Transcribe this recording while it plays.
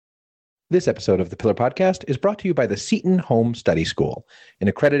This episode of the Pillar Podcast is brought to you by the Seton Home Study School, an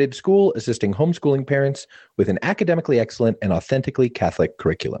accredited school assisting homeschooling parents with an academically excellent and authentically Catholic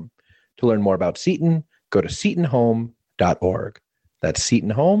curriculum. To learn more about Seton, go to setonhome.org. That's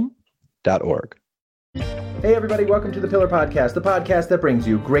setonhome.org. Hey everybody, welcome to the Pillar Podcast, the podcast that brings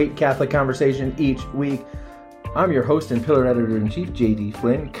you great Catholic conversation each week. I'm your host and Pillar Editor-in-Chief, J.D.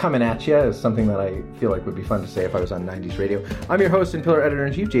 Flynn, coming at you is something that I feel like would be fun to say if I was on 90s radio. I'm your host and Pillar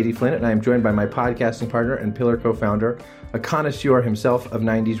Editor-in-Chief, J.D. Flynn, and I am joined by my podcasting partner and Pillar co-founder, a connoisseur himself of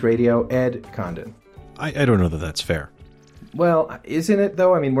 90s radio, Ed Condon. I don't know that that's fair. Well, isn't it,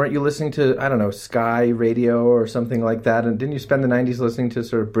 though? I mean, weren't you listening to, I don't know, Sky Radio or something like that? And didn't you spend the 90s listening to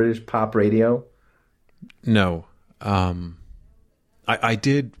sort of British pop radio? No. I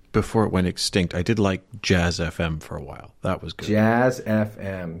did, before it went extinct, I did like Jazz FM for a while. That was good. Jazz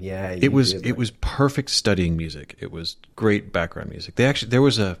FM, yeah. It was perfect studying music. It was great background music. Jazz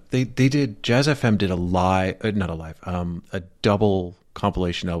FM did a double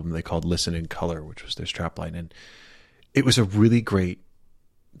compilation album they called Listen in Color, which was their strapline. And it was a really great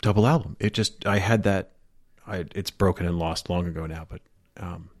double album. It's broken and lost long ago now, but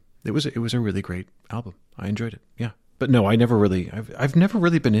it was a really great album. I enjoyed it. Yeah. But no, I've never really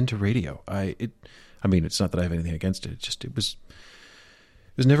been into radio. It's not that I have anything against it. It was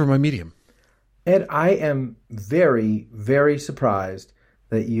never my medium. Ed, I am very, very surprised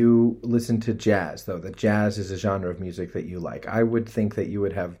that you listen to jazz, though, that jazz is a genre of music that you like. I would think that you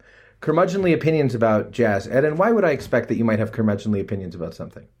would have curmudgeonly opinions about jazz. Ed, and why would I expect that you might have curmudgeonly opinions about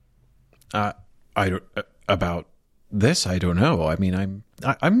something? About this, I don't know. I mean,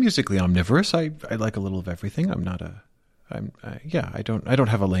 I'm musically omnivorous. I like a little of everything. I don't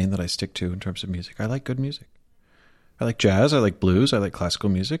have a lane that I stick to in terms of music. I like good music. I like jazz. I like blues. I like classical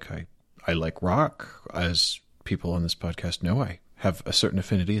music. I like rock. As people on this podcast know, I have a certain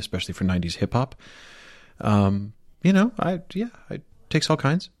affinity, especially for 90s hip hop. It takes all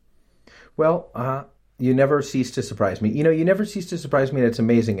kinds. Well, you never cease to surprise me. You never cease to surprise me, and it's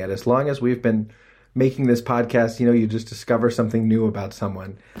amazing, Ed. As long as we've been making this podcast, you just discover something new about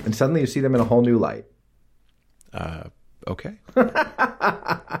someone, and suddenly you see them in a whole new light. Okay.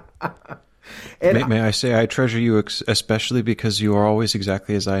 May I say I treasure you especially because you are always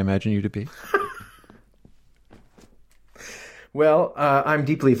exactly as I imagine you to be? Well, I'm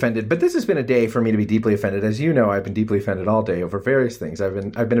deeply offended, but this has been a day for me to be deeply offended. As you know, I've been deeply offended all day over various things. I've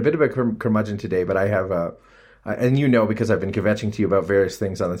been a bit of a curmudgeon today, but I have, and because I've been kvetching to you about various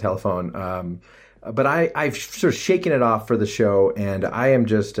things on the telephone. But I've sort of shaken it off for the show, and I am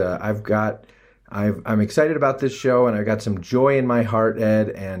just, I'm excited about this show, and I've got some joy in my heart, Ed,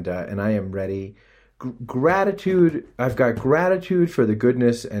 and I am ready. Gratitude. I've got gratitude for the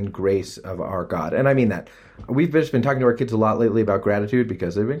goodness and grace of our God, and I mean that. We've just been talking to our kids a lot lately about gratitude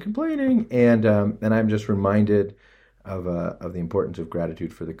because they've been complaining, and I'm just reminded of the importance of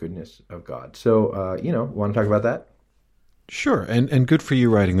gratitude for the goodness of God. So, want to talk about that? Sure, and good for you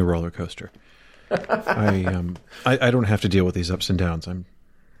riding the roller coaster. I don't have to deal with these ups and downs. I'm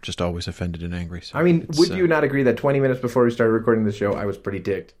just always offended and angry. So would you not agree that 20 minutes before we started recording the show, I was pretty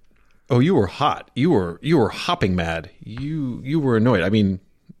ticked? Oh, you were hot. You were hopping mad. You were annoyed. I mean,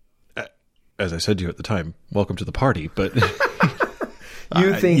 as I said to you at the time, welcome to the party. But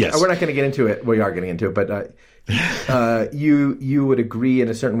you think yes. We're not going to get into it. We are getting into it, but you would agree in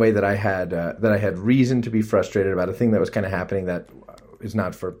a certain way that I had reason to be frustrated about a thing that was kind of happening that is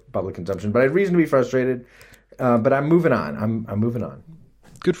not for public consumption. But I had reason to be frustrated. But I'm moving on. I'm moving on.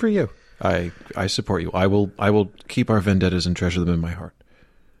 Good for you. I support you. I will keep our vendettas and treasure them in my heart.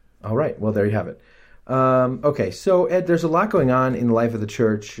 All right. Well, there you have it. Okay. So, Ed, there's a lot going on in the life of the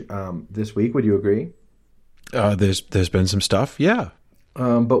church this week. Would you agree? There's been some stuff. Yeah.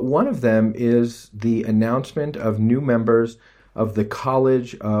 But one of them is the announcement of new members of the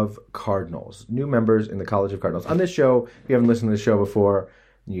College of Cardinals. New members in the College of Cardinals. On this show, if you haven't listened to the show before,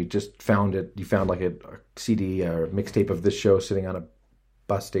 you just found it. You found like a CD or mixtape of this show sitting on a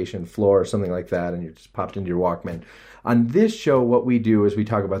bus station floor or something like that, and you just popped into your Walkman. On this show, what we do is we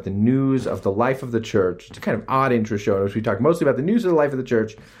talk about the news of the life of the church. It's a kind of odd intro show in which we talk mostly about the news of the life of the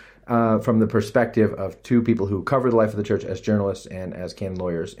church from the perspective of two people who cover the life of the church as journalists and as canon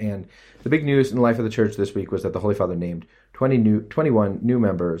lawyers. And the big news in the life of the church this week was that the Holy Father named 21 new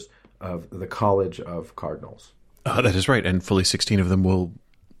members of the College of Cardinals. That is right, and fully 16 of them will,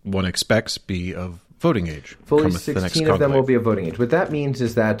 one expects, be of voting age. Fully 16 of them will be of voting age. What that means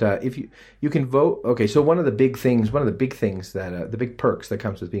is that if you can vote. Okay, so one of the big things that the big perks that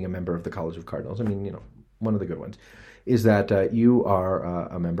comes with being a member of the College of Cardinals. I mean, one of the good ones is that you are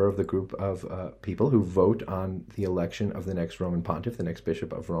a member of the group of people who vote on the election of the next Roman pontiff, the next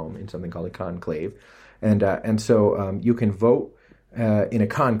bishop of Rome, in something called a conclave. And so you can vote in a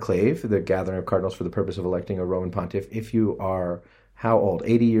conclave, the gathering of cardinals for the purpose of electing a Roman pontiff, if you are how old?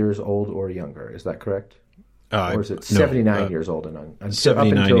 80 years old or younger. Is that correct? Or is it 79 years old and on?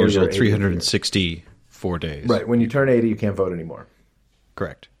 79 years old, 364 days. Right. When you turn 80, you can't vote anymore.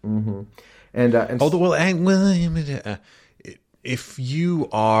 Correct. Mm-hmm. If you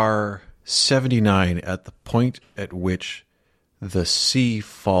are 79 at the point at which the see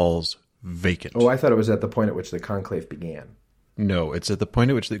falls vacant. Oh, I thought it was at the point at which the conclave began. No, it's at the point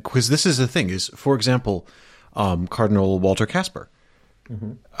at which, because this is the thing, is, for example, Cardinal Walter Casper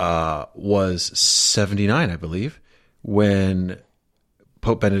was 79, I believe, when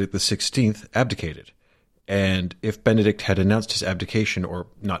Pope Benedict XVI abdicated. And if Benedict had announced his abdication, or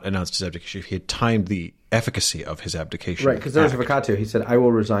not announced his abdication, if he had timed the efficacy of his abdication. Right, because there was a vacatio. He said, I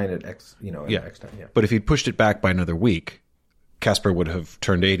will resign at X, X time. Yeah. But if he'd pushed it back by another week, Casper would have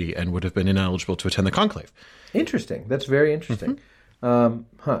turned 80 and would have been ineligible to attend the conclave. Interesting. That's very interesting.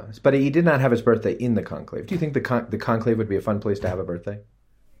 But he did not have his birthday in the conclave. Do you think the conclave would be a fun place to have a birthday?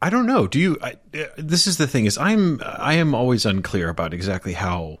 I don't know. Do you? This is the thing: is I am always unclear about exactly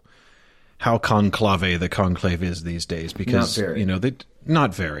how conclave the conclave is these days, because they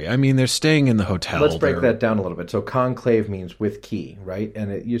not very. I mean, they're staying in the hotel. Let's break that down a little bit. So conclave means with key, right?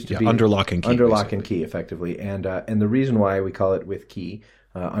 And it used to be under lock and key. Under lock and key, effectively. And the reason why we call it with key,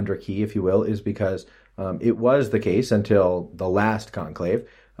 under key, if you will, is because it was the case until the last conclave,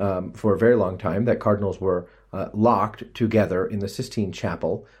 for a very long time, that cardinals were locked together in the Sistine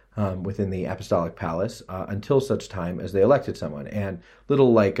Chapel within the Apostolic Palace until such time as they elected someone. And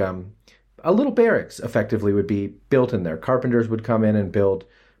a little barracks, effectively, would be built in there. Carpenters would come in and build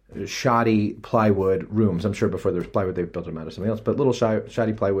shoddy plywood rooms. I'm sure before there was plywood, they built them out of something else, but little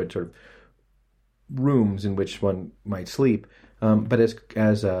shoddy plywood sort of rooms in which one might sleep. But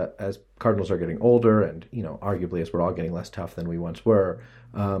as cardinals are getting older, and arguably as we're all getting less tough than we once were,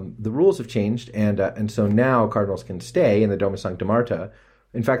 the rules have changed, and so now cardinals can stay in the Domus Sancta Marta.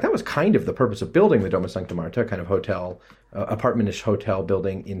 In fact, that was kind of the purpose of building the Domus Sancta Marta, kind of hotel, apartment-ish hotel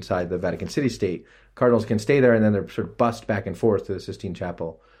building inside the Vatican City State. Cardinals can stay there, and then they're sort of bussed back and forth to the Sistine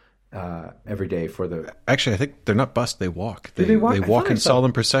Chapel every day for the... Actually, I think they're not bussed, they walk. They walk? They walk in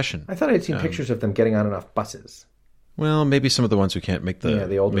solemn procession. I thought I'd seen pictures of them getting on and off buses. Well, maybe some of the ones who can't make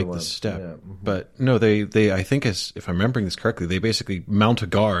the older ones. The step. Yeah. Mm-hmm. But no, they I think, if I'm remembering this correctly, they basically mount a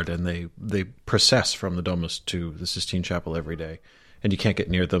guard and they process from the Domus to the Sistine Chapel every day. And you can't get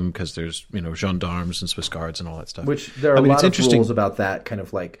near them because there's, gendarmes and Swiss guards and all that stuff. Which there are a lot of rules about that, kind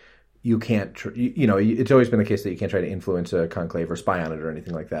of like you can't, it's always been the case that you can't try to influence a conclave or spy on it or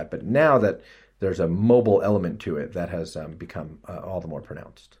anything like that. But now that there's a mobile element to it, that has become all the more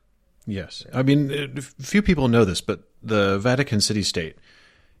pronounced. Yes. I mean, few people know this, but the Vatican City State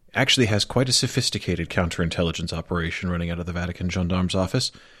actually has quite a sophisticated counterintelligence operation running out of the Vatican Gendarme's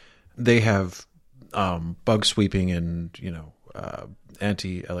office. They have bug sweeping and,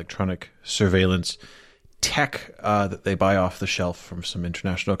 anti-electronic surveillance tech that they buy off the shelf from some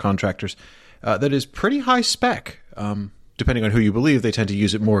international contractors that is pretty high spec. Depending on who you believe, they tend to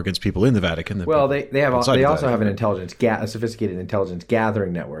use it more against people in the Vatican than they also have a sophisticated intelligence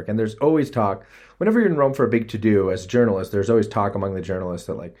gathering network. And there's always talk, whenever you're in Rome for a big to-do as a journalist, there's always talk among the journalists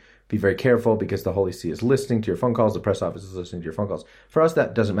that be very careful because the Holy See is listening to your phone calls, the press office is listening to your phone calls. For us,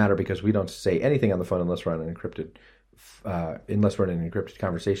 that doesn't matter because we don't say anything on the phone unless we're in an encrypted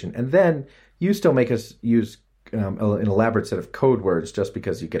conversation. And then you still make us use an elaborate set of code words just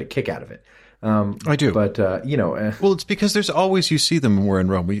because you get a kick out of it. I do. But, well, it's because there's always, you see them when we're in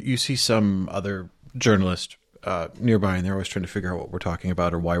Rome. You see some other journalist nearby, and they're always trying to figure out what we're talking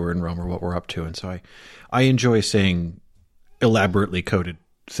about or why we're in Rome or what we're up to. And so I enjoy saying elaborately coded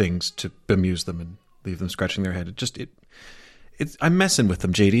things to bemuse them and leave them scratching their head. I'm messing with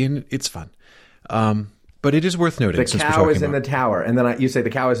them, JD, and it's fun. But it is worth noting. The cow is in the tower, and then you say the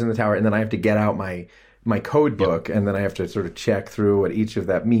cow is in the tower, and then I have to get out my code book, and then I have to sort of check through what each of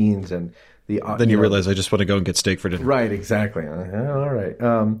that means, and then you realize I just want to go and get steak for dinner. Right, exactly. All right.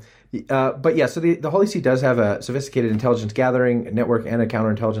 But yeah, so the Holy See does have a sophisticated intelligence gathering network and a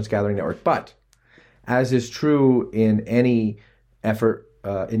counterintelligence gathering network. But as is true in any effort,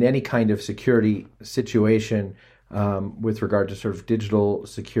 in any kind of security situation, with regard to sort of digital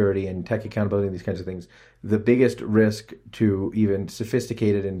security and tech accountability and these kinds of things, the biggest risk to even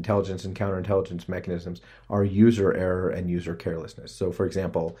sophisticated intelligence and counterintelligence mechanisms are user error and user carelessness. So, for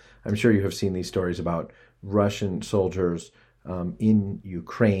example, I'm sure you have seen these stories about Russian soldiers in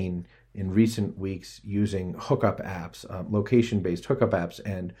Ukraine in recent weeks using hookup apps, location-based hookup apps,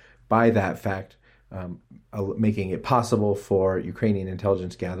 and by that fact, making it possible for Ukrainian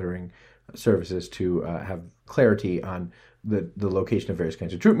intelligence gathering services to have clarity on the location of various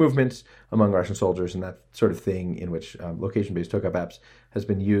kinds of troop movements among Russian soldiers, and that sort of thing in which location-based hookup apps has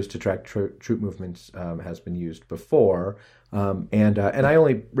been used to track troop movements has been used before. And I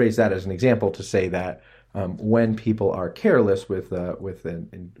only raise that as an example to say that when people are careless with their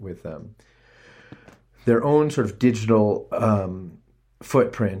own sort of digital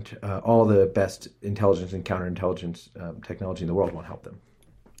footprint, all the best intelligence and counterintelligence technology in the world won't help them.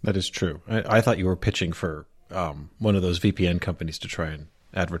 That is true. I thought you were pitching for one of those VPN companies to try and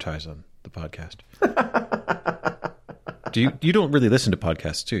advertise on the podcast. You don't really listen to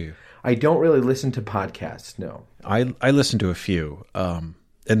podcasts, do you? I don't really listen to podcasts, no. I listen to a few, and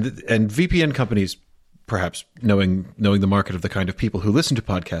VPN companies, perhaps knowing the market of the kind of people who listen to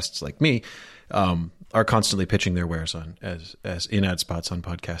podcasts like me, are constantly pitching their wares on as in-ad spots on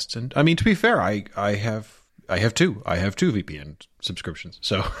podcasts. And I mean, to be fair, I have two VPN subscriptions,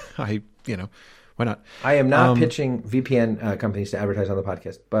 so why not? I am not pitching VPN companies to advertise on the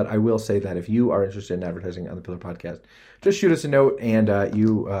podcast, but I will say that if you are interested in advertising on the Pillar Podcast, just shoot us a note, and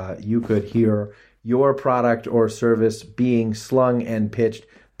you could hear your product or service being slung and pitched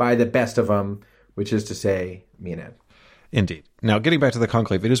by the best of them, which is to say, me and Ed. Indeed. Now, getting back to the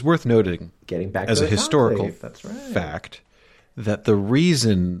conclave, it is worth noting, as a historical fact, that the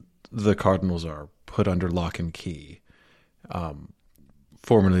reason the cardinals are put under lock and key,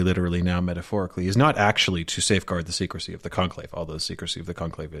 formerly literally, now metaphorically, is not actually to safeguard the secrecy of the conclave, although the secrecy of the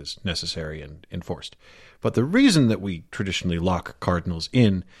conclave is necessary and enforced. But the reason that we traditionally lock cardinals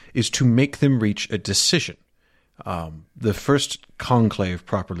in is to make them reach a decision. The first conclave,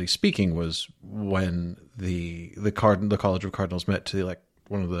 properly speaking, was when the College of Cardinals met to elect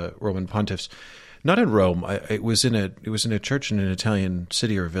one of the Roman pontiffs. Not in Rome. It was in a church in an Italian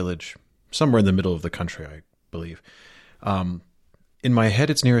city or village, somewhere in the middle of the country, I believe. In my head,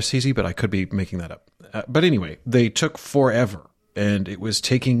 it's near Assisi, but I could be making that up. But anyway, they took forever, and it was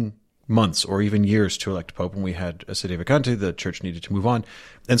taking months or even years to elect Pope. When we had a sede vacante, the church needed to move on.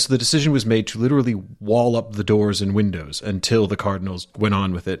 And so the decision was made to literally wall up the doors and windows until the cardinals went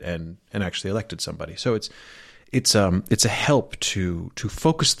on with it and actually elected somebody. So it's a help to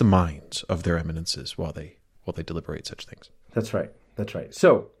focus the minds of their eminences while they deliberate such things. That's right.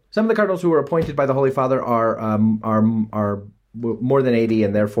 So some of the cardinals who were appointed by the Holy Father are more than 80,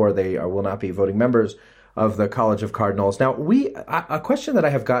 and therefore they will not be voting members of the College of Cardinals. Now, a question that I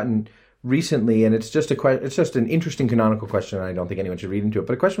have gotten recently, and it's just an interesting canonical question, and I don't think anyone should read into it,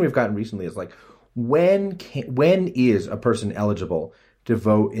 but a question we've gotten recently is like, when is a person eligible to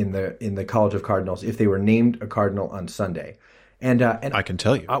vote in the College of Cardinals if they were named a cardinal on Sunday? And I can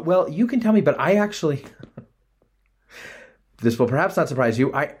tell you. Well, you can tell me, but I actually, this will perhaps not surprise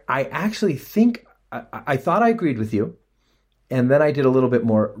you. I actually think I thought I agreed with you. And then I did a little bit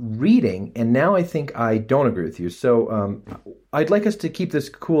more reading, and now I think I don't agree with you. So I'd like us to keep this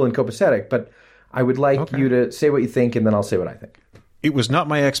cool and copacetic, but I would like you to say what you think, and then I'll say what I think. It was not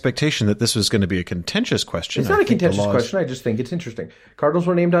my expectation that this was going to be a contentious question. It's not a contentious question. I just think it's interesting. Cardinals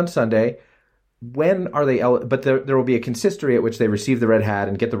were named on Sunday. When are they? But there will be a consistory at which they receive the red hat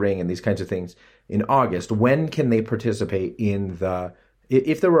and get the ring and these kinds of things in August. When can they participate in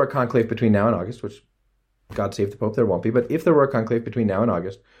if there were a conclave between now and August, which God save the Pope, there won't be. But if there were a conclave between now and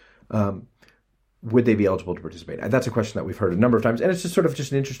August, would they be eligible to participate? That's a question that we've heard a number of times, and it's just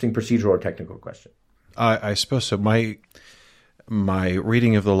an interesting procedural or technical question. I suppose so. My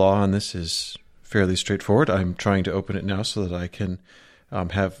reading of the law on this is fairly straightforward. I'm trying to open it now so that I can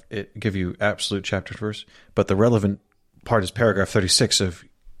have it give you absolute chapter and verse. But the relevant part is paragraph 36 of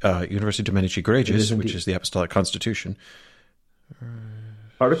Universi Dominici Gregis, which is the Apostolic Constitution.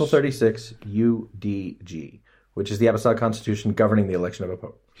 Article 36, UDG, which is the Apostolic Constitution governing the election of a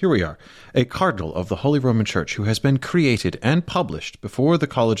pope. Here we are. A cardinal of the Holy Roman Church who has been created and published before the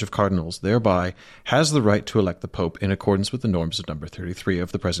College of Cardinals thereby has the right to elect the pope in accordance with the norms of number 33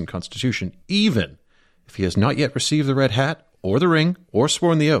 of the present Constitution, even if he has not yet received the red hat or the ring or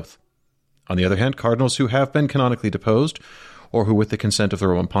sworn the oath. On the other hand, cardinals who have been canonically deposed or who with the consent of the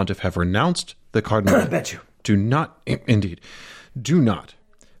Roman pontiff have renounced the cardinal do not.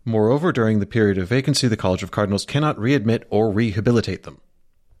 Moreover, during the period of vacancy, the College of Cardinals cannot readmit or rehabilitate them.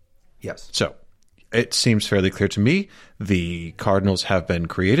 Yes. So, it seems fairly clear to me. The cardinals have been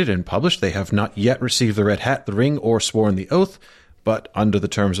created and published. They have not yet received the red hat, the ring, or sworn the oath, but under the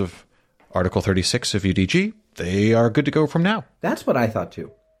terms of Article 36 of UDG, they are good to go from now. That's what I thought too.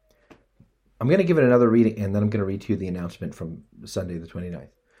 I'm going to give it another reading, and then I'm going to read to you the announcement from Sunday the 29th.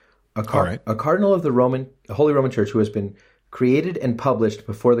 All right. a cardinal of the Holy Roman Church who has been created and published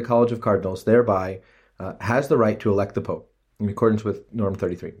before the College of Cardinals, thereby has the right to elect the Pope in accordance with Norm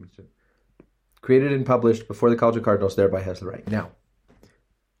 33. Created and published before the College of Cardinals, thereby has the right. Now,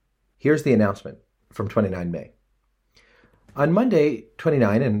 here's the announcement from 29 May. On Monday,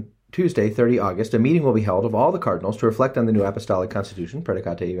 29, and Tuesday, 30 August, a meeting will be held of all the cardinals to reflect on the new apostolic constitution,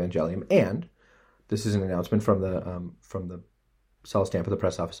 Predicate Evangelium, and this is an announcement from the cell stamp of the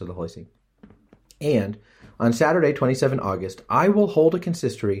press office of the Holy See. And on Saturday, 27 August, I will hold a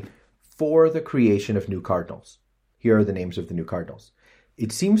consistory for the creation of new cardinals. Here are the names of the new cardinals.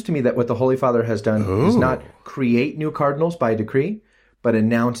 It seems to me that what the Holy Father has done is not create new cardinals by decree, but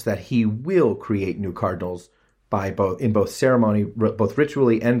announce that he will create new cardinals in both ceremony, both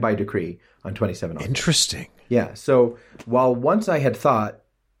ritually and by decree on 27 August. Interesting. Yeah. So while once I had thought,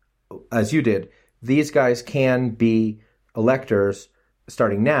 as you did, these guys can be electors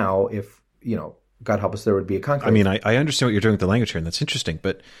starting now if, God help us, there would be a conclave. I mean, I understand what you're doing with the language here, and that's interesting,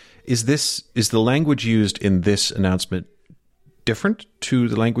 but is the language used in this announcement different to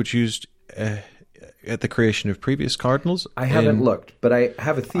the language used at the creation of previous cardinals? I haven't looked, but I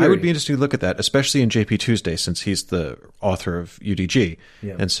have a theory. I would be interested to look at that, especially in JP Tuesday, since he's the author of UDG,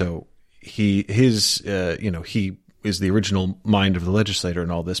 and so he is the original mind of the legislator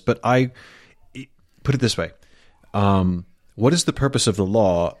in all this. But I put it this way: what is the purpose of the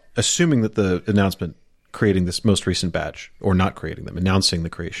law, assuming that the announcement creating this most recent batch, or not creating them, announcing the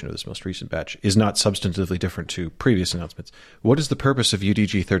creation of this most recent batch, is not substantively different to previous announcements? What is the purpose of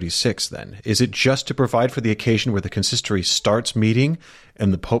UDG 36 then? Is it just to provide for the occasion where the consistory starts meeting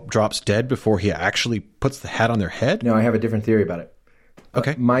and the Pope drops dead before he actually puts the hat on their head? No, I have a different theory about it.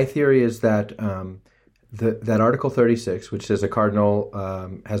 Okay. My theory is that that Article 36, which says a cardinal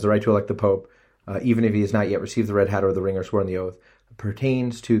has the right to elect the Pope, even if he has not yet received the red hat or the ring or sworn the oath,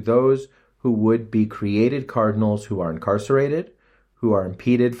 pertains to those who would be created cardinals who are incarcerated, who are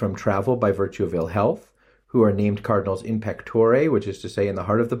impeded from travel by virtue of ill health, who are named cardinals in pectore, which is to say in the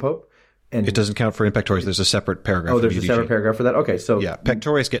heart of the Pope. And it doesn't count for in pectores. There's a separate paragraph. Oh, there's a separate paragraph for that? Okay, so... Yeah,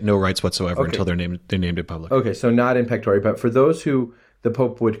 pectores get no rights whatsoever until they're named in public. Okay, so not in pectore, but for those who the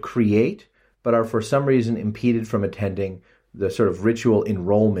Pope would create, but are for some reason impeded from attending the sort of ritual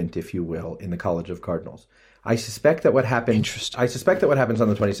enrollment, if you will, in the College of Cardinals. I suspect that what happens. I suspect that what happens on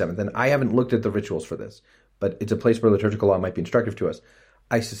the 27th, and I haven't looked at the rituals for this, but it's a place where liturgical law might be instructive to us.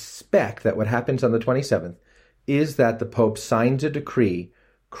 I suspect that what happens on the 27th is that the Pope signs a decree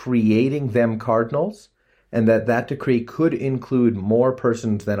creating them cardinals, and that decree could include more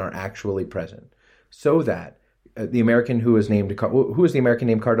persons than are actually present, so that the American who is named who is the American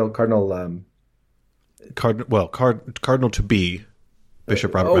named Cardinal to be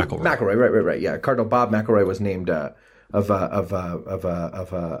Bishop Robert McElroy. McElroy, right. Yeah, Cardinal Bob McElroy was named of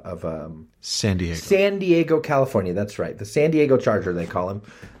San Diego. San Diego, California. That's right. The San Diego Charger, they call him.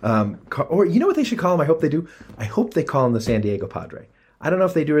 Or you know what they should call him? I hope they do. I hope they call him the San Diego Padre. I don't know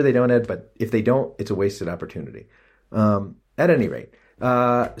if they do or they don't, Ed, but if they don't, it's a wasted opportunity. At any rate,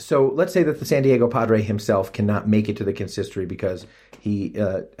 so let's say that the San Diego Padre himself cannot make it to the consistory because he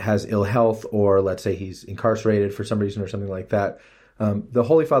has ill health, or let's say he's incarcerated for some reason or something like that. The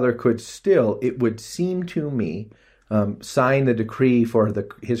Holy Father could still, it would seem to me, sign the decree for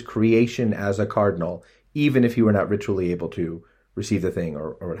his creation as a cardinal, even if he were not ritually able to receive the thing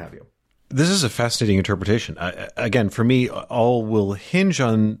or what have you. This is a fascinating interpretation. Again, for me, all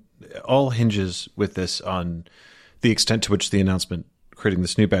hinges with this on the extent to which the announcement creating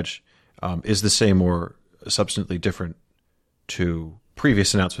this new badge is the same or substantially different to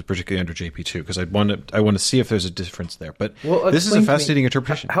previous announcements, particularly under JP2, because I want to see if there's a difference there. But this is a fascinating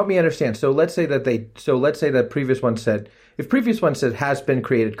interpretation. Help me understand. So let's say that previous one said, if previous one said has been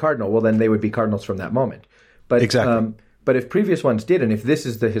created cardinal, well then they would be cardinals from that moment. But exactly. But if previous ones did, and if this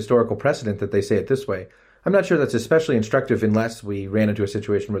is the historical precedent that they say it this way, I'm not sure that's especially instructive unless we ran into a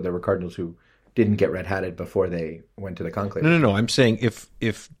situation where there were cardinals who didn't get red-hatted before they went to the conclave. No. I'm saying if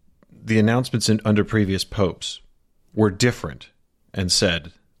the announcements under previous popes were different and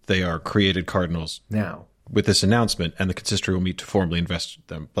said they are created cardinals now with this announcement, and the consistory will meet to formally invest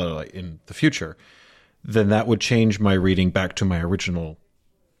them in the future, then that would change my reading back to my original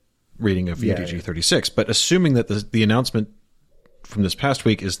reading of UDG 36. But assuming that the announcement from this past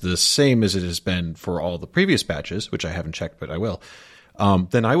week is the same as it has been for all the previous batches, which I haven't checked, but I will,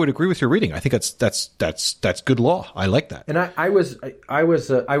 then I would agree with your reading. I think that's good law. I like that. And I was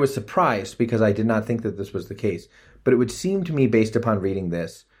surprised because I did not think that this was the case. But it would seem to me, based upon reading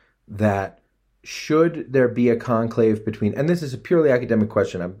this, that should there be a conclave between, and this is a purely academic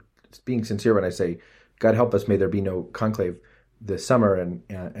question, I'm being sincere when I say, God help us, may there be no conclave. this summer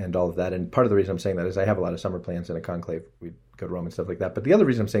and all of that. And part of the reason I'm saying that is I have a lot of summer plans in a conclave. We go to Rome and stuff like that. But the other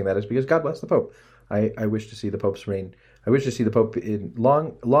reason I'm saying that is because God bless the Pope. I wish to see the Pope's reign. I wish to see the Pope in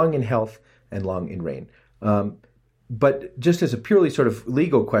long in health and long in reign. But just as a purely sort of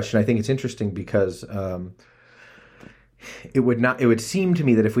legal question, I think it's interesting because it would seem to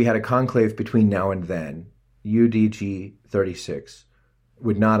me that if we had a conclave between now and then, UDG 36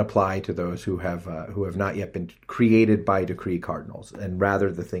 would not apply to those who have not yet been created by decree cardinals, and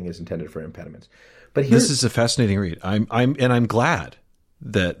rather the thing is intended for impediments. But this is a fascinating read. I'm glad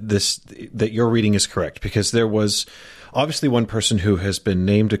that your reading is correct, because there was obviously one person who has been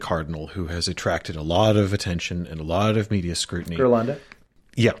named a cardinal who has attracted a lot of attention and a lot of media scrutiny. Ghirlanda?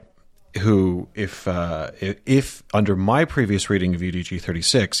 Yeah. Who, if under my previous reading of UDG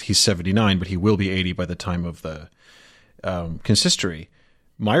 36, he's 79, but he will be 80 by the time of the consistory.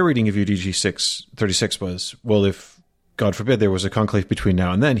 My reading of UDG 36 was, well, if, God forbid, there was a conclave between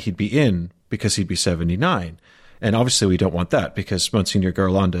now and then, he'd be in because he'd be 79. And obviously we don't want that, because Monsignor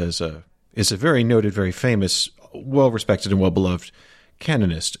Ghirlanda is a very noted, very famous, well-respected and well-beloved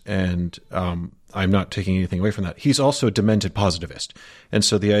canonist. And I'm not taking anything away from that. He's also a demented positivist. And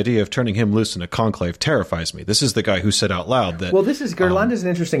so the idea of turning him loose in a conclave terrifies me. This is the guy who said out loud that... Well, Ghirlanda's an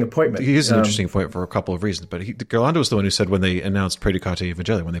interesting appointment. He is an interesting appointment for a couple of reasons. But Ghirlanda was the one who said, when they announced Predicate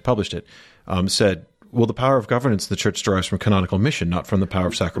Evangelii, when they published it, said, well, the power of governance in the church derives from canonical mission, not from the power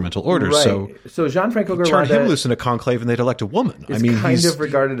of sacramental orders. Right. So Gianfranco Ghirlanda... Turn him loose in a conclave and they'd elect a woman. He's of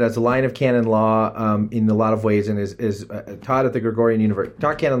regarded as a line of canon law in a lot of ways, and is taught at the Gregorian University,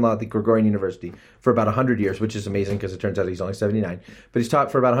 taught canon law at the Gregorian University for about 100 years, which is amazing because it turns out he's only 79. But he's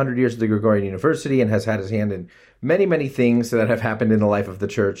taught for about 100 years at the Gregorian University and has had his hand in many, many things that have happened in the life of the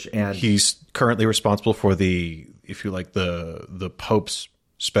church. And he's currently responsible for the Pope's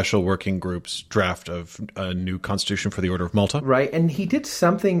special working group's draft of a new constitution for the Order of Malta. Right, and he did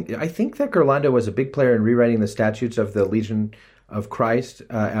something. I think that Ghirlanda was a big player in rewriting the statutes of the Legion of Christ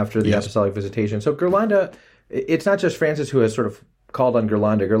after the Apostolic Visitation. So Ghirlanda, it's not just Francis who has sort of called on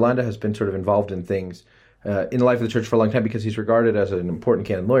Ghirlanda. Ghirlanda has been sort of involved in things in the life of the church for a long time because he's regarded as an important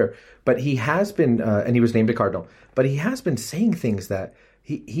canon lawyer. But he has been, and he was named a cardinal, but he has been saying things that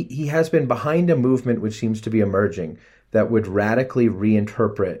he has been behind a movement which seems to be emerging that would radically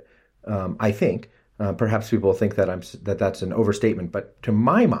reinterpret, I think, perhaps people think that that's an overstatement, but to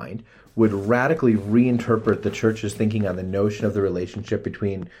my mind, would radically reinterpret the church's thinking on the notion of the relationship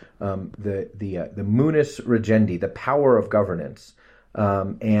between the munus regendi, the power of governance,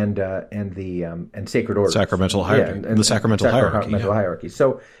 and sacred orders, sacramental hierarchy, and the sacramental hierarchy.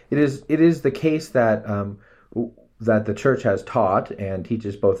 So it is the case that that the church has taught and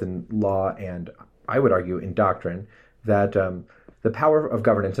teaches both in law and, I would argue, in doctrine, that the power of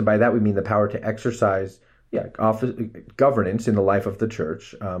governance, and by that we mean the power to exercise governance in the life of the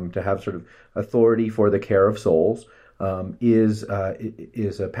church, to have sort of authority for the care of souls, is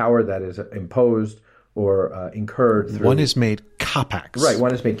a power that is imposed or incurred through... One is made capax. Right,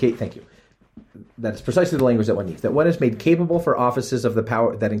 one is made... Thank you. That's precisely the language that one needs. That one is made capable for offices of the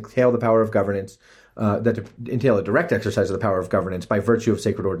power that entail the power of governance, that entail a direct exercise of the power of governance by virtue of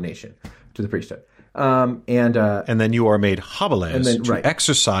sacred ordination to the priesthood. And then you are made habeles to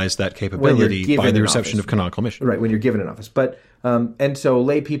exercise that capability by the reception of canonical mission. Right, when you're given an office. But and so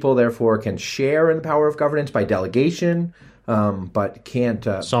lay people, therefore, can share in the power of governance by delegation, but can't...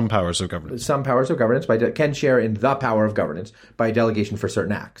 some powers of governance. Some powers of governance can share in the power of governance by delegation for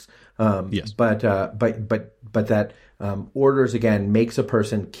certain acts. Yes. But that orders, again, makes a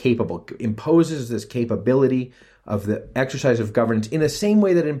person capable, imposes this capability of the exercise of governance in the same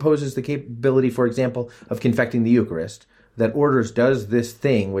way that it imposes the capability, for example, of confecting the Eucharist, that orders does this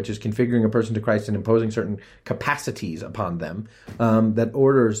thing, which is configuring a person to Christ and imposing certain capacities upon them, that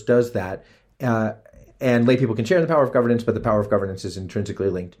orders does that, and lay people can share in the power of governance, but the power of governance is intrinsically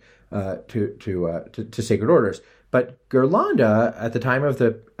linked to sacred orders. But Ghirlanda, at the time of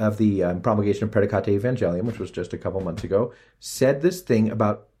the promulgation of Predicate Evangelium, which was just a couple months ago, said this thing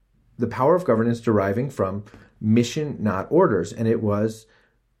about the power of governance deriving from mission, not orders. And it was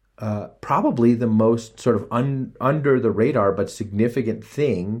probably the most sort of under the radar but significant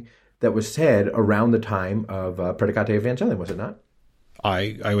thing that was said around the time of Predicate Evangelium, was it not?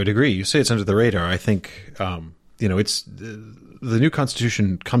 I would agree. You say it's under the radar. I think it's the new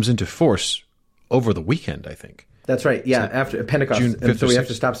constitution comes into force over the weekend, I think. That's right. Yeah, so after Pentecost. June 5th, and so we have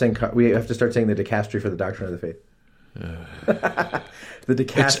to stop saying we have to start saying the dicastery for the doctrine of the faith. The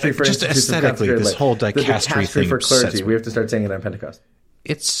dicastery for just aesthetically, this whole dicastery thing for clergy. sets me. We have to start saying it on Pentecost.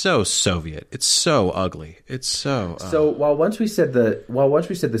 It's so Soviet. It's so ugly. It's so. So while once we said the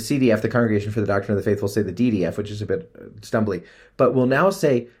CDF, the Congregation for the Doctrine of the Faith, we'll say the DDF, which is a bit stumbly, but we'll now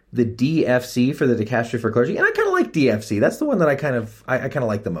say the DFC for the Dicastery for Clergy, and I kind of like DFC. That's the one that I kind of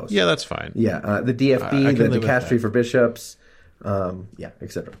like the most. Yeah, that's fine. Yeah, the DFB, the Dicastery for Bishops,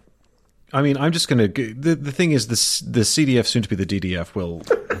 etc. I mean, I'm just going to. The thing is, the CDF, soon to be the DDF,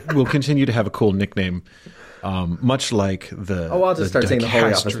 will continue to have a cool nickname. Much like the I'll just start saying the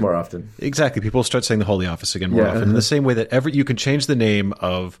Holy Office more often. Exactly. People will start saying the Holy Office again more often. In the same way that you can change the name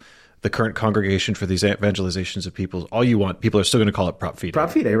of the current congregation for these evangelizations of people all you want. People are still going to call it Prop Fide. Prop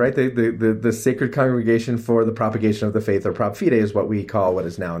Fide, right? The Sacred Congregation for the Propagation of the Faith, or Prop Fide, is what we call what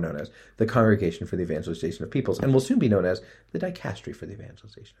is now known as the Congregation for the Evangelization of Peoples, and will soon be known as the Dicastery for the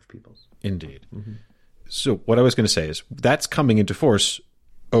Evangelization of Peoples. Indeed. Mm-hmm. So what I was going to say is that's coming into force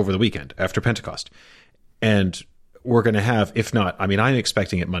over the weekend after Pentecost. And we're going to have, if not, I mean, I'm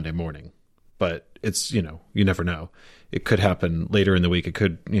expecting it Monday morning, but it's, you never know. It could happen later in the week. It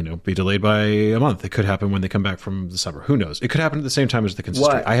could, be delayed by a month. It could happen when they come back from the summer. Who knows? It could happen at the same time as the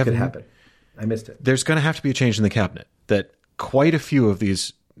consistory. What could happen? I missed it. There's going to have to be a change in the cabinet. That quite a few of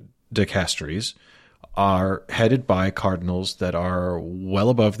these dicasteries are headed by cardinals that are well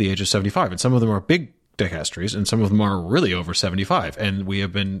above the age of 75. And some of them are big dicasteries, and some of them are really over 75. And we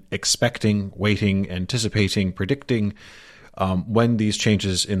have been expecting, waiting, anticipating, predicting when these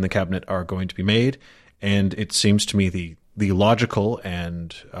changes in the cabinet are going to be made. And it seems to me the logical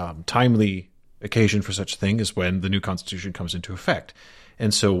and timely occasion for such a thing is when the new constitution comes into effect.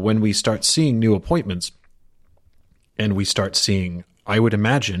 And so when we start seeing new appointments, and we start seeing, I would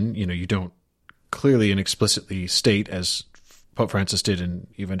imagine, you don't clearly and explicitly state, as Pope Francis did in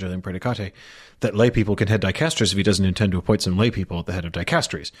Evangelium Predicate, that lay people can head dicasteries if he doesn't intend to appoint some lay people at the head of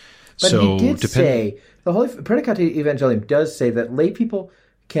dicasteries. But he did say, the Holy Predicate Evangelium does say that lay people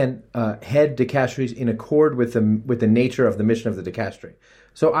can head dicasteries in accord with the nature of the mission of the dicastery.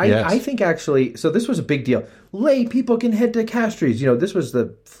 So I think actually, so this was a big deal. Lay people can head dicasteries. This was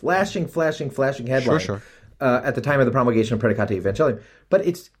the flashing headline. Sure. At the time of the promulgation of Predicate Evangelium. But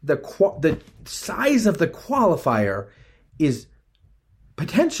it's the size of the qualifier is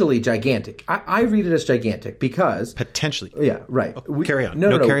potentially gigantic. I read it as gigantic because... Potentially. Yeah, right. Carry on.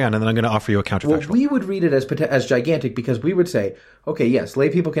 No, carry on, and then I'm going to offer you a counterfactual. Well, we would read it as gigantic because we would say, okay, yes, lay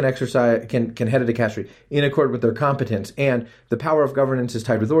people can exercise, can head a dicastery in accord with their competence, and the power of governance is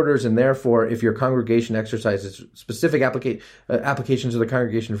tied with orders, and therefore, if your congregation exercises specific applications of the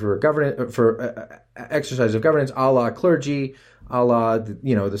congregation for exercise of governance, a la clergy, a la the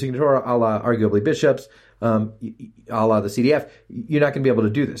signatura, a la arguably bishops, a la the CDF, you're not going to be able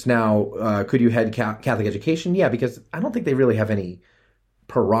to do this. Now, could you head Catholic education? Yeah, because I don't think they really have any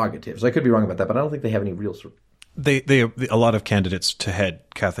prerogatives. I could be wrong about that, but I don't think they have any real sort of... They a lot of candidates to head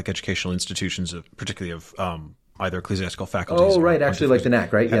Catholic educational institutions, particularly of either ecclesiastical faculties. Oh, right, actually like the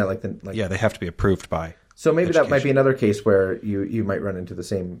NAC, right? Yeah, they have to be approved by. So maybe that might be another case where you might run into the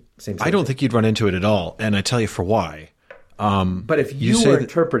same I don't think you'd run into it at all, and I tell you for why. But if you were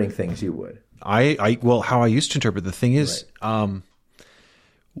interpreting things, you would. Well, how I used to interpret the thing is, right.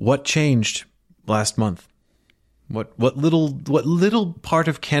 What changed last month? What little part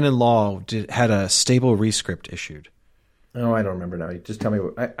of canon law had a stable rescript issued? Oh, I don't remember now. You just tell me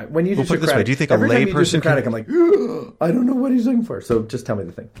when you do put it this way: do you think a lay person can... I'm like, I don't know what he's looking for. So just tell me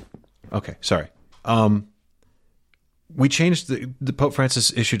the thing. Okay, sorry. We changed the Pope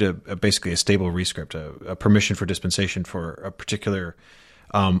Francis issued basically a stable rescript, a permission for dispensation for a particular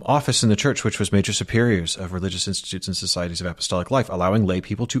office in the church, which was major superiors of religious institutes and societies of apostolic life, allowing lay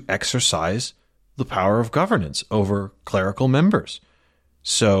people to exercise the power of governance over clerical members.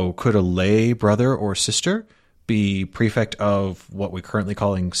 So could a lay brother or sister be prefect of what we're currently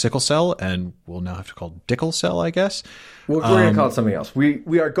calling sickle cell, and we'll now have to call dickle cell, I guess? We're going to call it something else.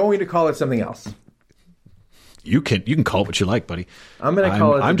 We are going to call it something else. You can call it what you like, buddy. I'm going to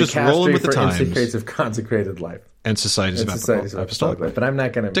call it I'm the just rolling with the times. Institutes of Consecrated Life. And Societies of Apostolic Life. But I'm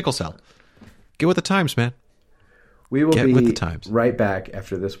not going to... Dickle cell. Get with the times, man. We will Get with the times. Right back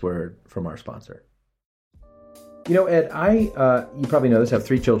after this word from our sponsor. Ed, you probably know this, I have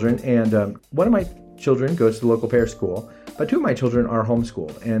 3 children, and one of my children goes to the local parish school, but 2 of my children are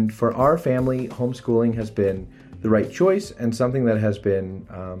homeschooled. And for our family, homeschooling has been the right choice and something that has been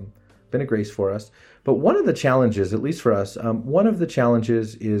a grace for us. But one of the challenges, at least for us, one of the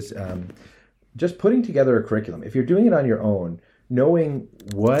challenges is just putting together a curriculum. If you're doing it on your own, knowing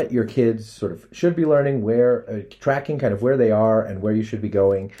what your kids sort of should be learning, tracking kind of where they are and where you should be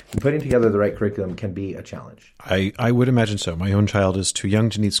going, and putting together the right curriculum can be a challenge. I would imagine so. My own child is too young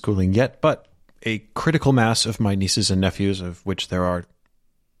to need schooling yet, but a critical mass of my nieces and nephews, of which there are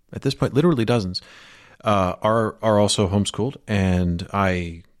at this point, literally dozens, are also homeschooled. And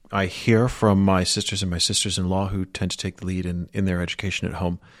I hear from my sisters and my sisters-in-law who tend to take the lead in their education at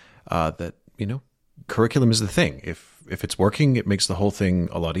home that, curriculum is the thing. If it's working, it makes the whole thing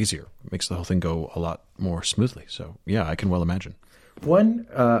a lot easier. It makes the whole thing go a lot more smoothly. So, yeah, I can well imagine. One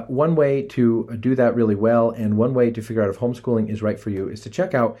way to do that really well, and one way to figure out if homeschooling is right for you, is to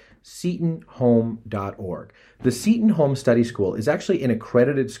check out SetonHome.org. The Seton Home Study School is actually an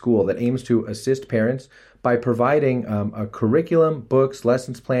accredited school that aims to assist parents by providing a curriculum, books,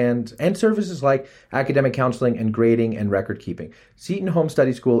 lessons plans, and services like academic counseling and grading and record keeping. Seton Home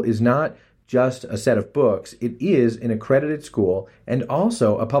Study School is not just a set of books. It is an accredited school and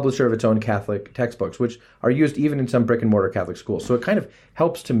also a publisher of its own Catholic textbooks, which are used even in some brick and mortar Catholic schools. So it kind of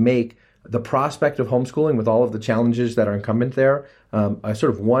helps to make the prospect of homeschooling, with all of the challenges that are incumbent there, a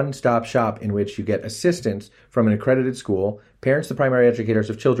sort of one-stop shop in which you get assistance from an accredited school. Parents, the primary educators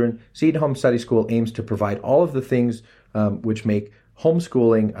of children. Seton Home Study School aims to provide all of the things which make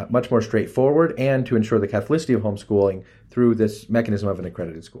homeschooling much more straightforward, and to ensure the Catholicity of homeschooling through this mechanism of an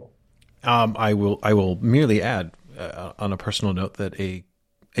accredited school. I will merely add, on a personal note, that a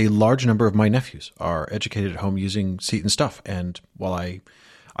large number of my nephews are educated at home using Seton stuff. And while I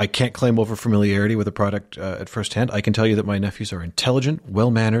can't claim over familiarity with the product at first hand, I can tell you that my nephews are intelligent,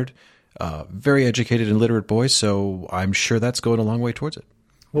 well-mannered, very educated and literate boys. So I'm sure that's going a long way towards it.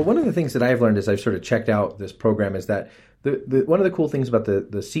 Well, one of the things that I've learned as I've sort of checked out this program is that one of the cool things about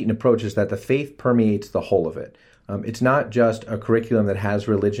the Seton approach is that the faith permeates the whole of it. It's not just a curriculum that has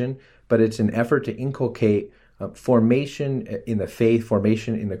religion, but it's an effort to inculcate formation in the faith,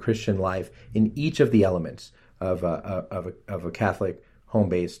 formation in the Christian life, in each of the elements of a Catholic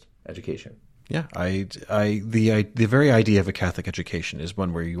home-based education. Yeah, the very idea of a Catholic education is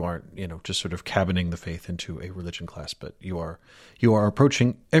one where you aren't, just sort of cabining the faith into a religion class, but you are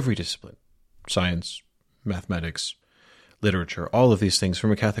approaching every discipline, science, mathematics, literature, all of these things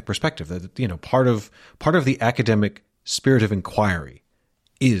from a Catholic perspective. That part of the academic spirit of inquiry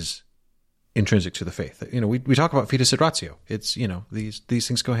is intrinsic to the faith. We talk about fides et ratio. It's these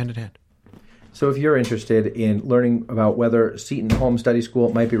things go hand in hand. So if you're interested in learning about whether Seton Home Study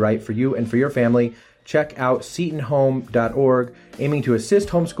School might be right for you and for your family, check out SetonHome.org, aiming to assist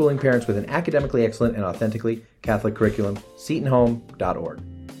homeschooling parents with an academically excellent and authentically Catholic curriculum. SetonHome.org.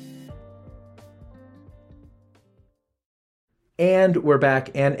 And we're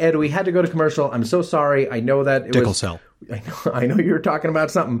back. And Ed, we had to go to commercial. I'm so sorry. I know that it Tickle cell. I know you were talking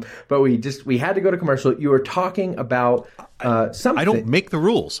about something, but we had to go to commercial. You were talking about something. I don't make the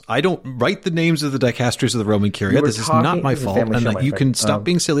rules. I don't write the names of the dicasteries of the Roman Curia. This is not my fault. And you can stop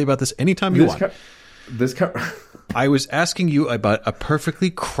being silly about this anytime you want. I was asking you about a perfectly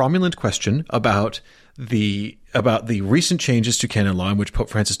cromulent question about the recent changes to canon law, in which Pope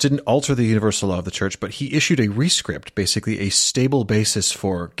Francis didn't alter the universal law of the Church, but he issued a rescript, basically a stable basis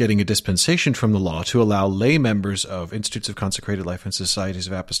for getting a dispensation from the law to allow lay members of institutes of consecrated life and societies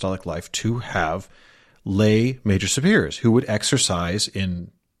of apostolic life to have lay major superiors who would exercise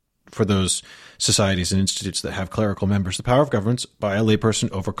for those societies and institutes that have clerical members, the power of governance by a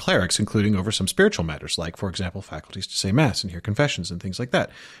layperson over clerics, including over some spiritual matters, like, for example, faculties to say Mass and hear confessions and things like that,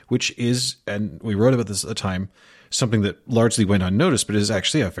 which is, and we wrote about this at the time, something that largely went unnoticed, but is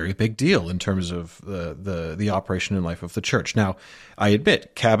actually a very big deal in terms of the operation and life of the Church. Now, I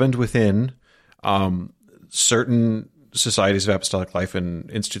admit, cabined within certain societies of apostolic life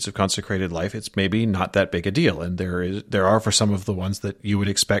and institutes of consecrated life, it's maybe not that big a deal. And there are for some of the ones that you would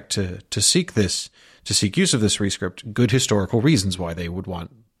expect to seek use of this rescript, good historical reasons why they would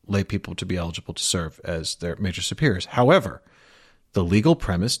want lay people to be eligible to serve as their major superiors. However, the legal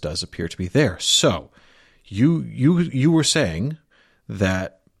premise does appear to be there. So you were saying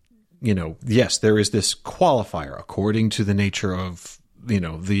that, yes, there is this qualifier according to the nature of the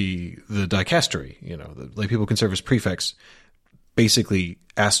dicastery, the lay people can serve as prefects, basically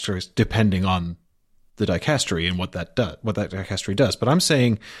asterisk depending on the dicastery and what that dicastery does. But I'm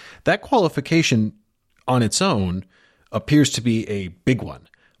saying that qualification on its own appears to be a big one,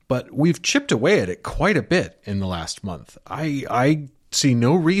 but we've chipped away at it quite a bit in the last month. I see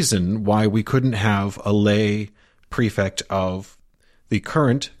no reason why we couldn't have a lay prefect of the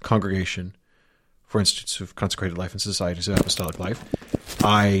current congregation for institutes of consecrated life and societies of apostolic life.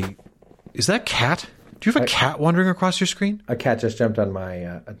 Is that a cat? Do you have a cat wandering across your screen? A cat just jumped on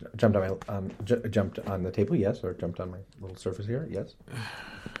jumped on the table, yes, or jumped on my little surface here, yes.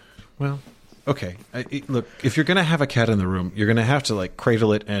 Well, okay. Look, if you're going to have a cat in the room, you're going to have to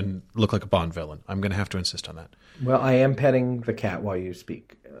cradle it and look like a Bond villain. I'm going to have to insist on that. Well, I am petting the cat while you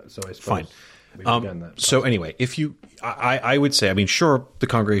speak, so I suppose. Fine. we've begun that. So anyway, I would say, I mean, sure, the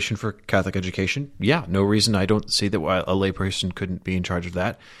Congregation for Catholic Education, yeah, no reason I don't see that a layperson couldn't be in charge of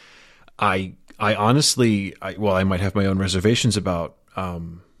that. I honestly, I might have my own reservations about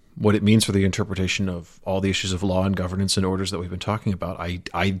what it means for the interpretation of all the issues of law and governance and orders that we've been talking about.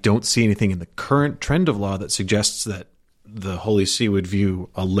 I don't see anything in the current trend of law that suggests that the Holy See would view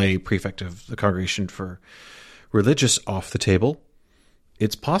a lay prefect of the Congregation for Religious off the table.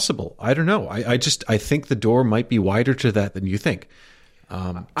 It's possible. I don't know. I think the door might be wider to that than you think.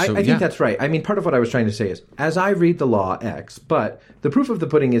 I think that's right. I mean, part of what I was trying to say is, as I read the law, X, but the proof of the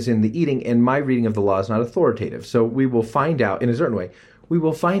pudding is in the eating, and my reading of the law is not authoritative. So we will find out, in a certain way, we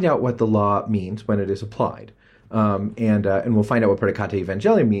will find out what the law means when it is applied. And we'll find out what predicate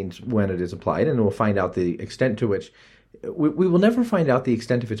evangelium means when it is applied, and we'll find out the extent to which we will never find out the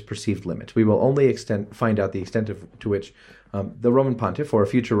extent of its perceived limits. We will only find out the extent to which the Roman Pontiff or a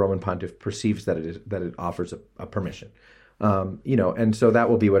future Roman Pontiff perceives that it offers a permission. And so that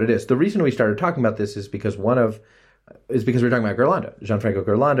will be what it is. The reason we started talking about this is because we're talking about Ghirlanda, Gianfranco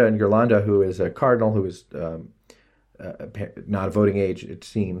Ghirlanda, and Ghirlanda, who is a cardinal who is not a voting age, it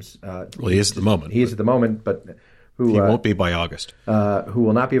seems. He is at the moment. He is at the moment, but who he won't be by August. Who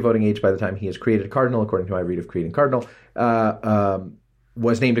will not be a voting age by the time he is created a cardinal, according to my read of creating cardinal,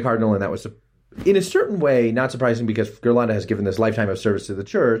 was named a cardinal, and that was in a certain way not surprising because Ghirlanda has given this lifetime of service to the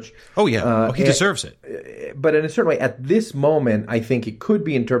church. Oh yeah, he deserves it. But in a certain way, at this moment, I think it could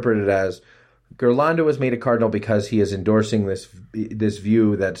be interpreted as Ghirlanda was made a cardinal because he is endorsing this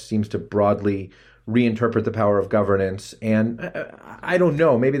view that seems to broadly reinterpret the power of governance. And I don't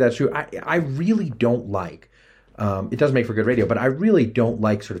know, maybe that's true. I really don't like. It does make for good radio, but I really don't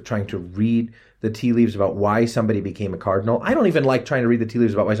like sort of trying to read the tea leaves about why somebody became a cardinal. I don't even like trying to read the tea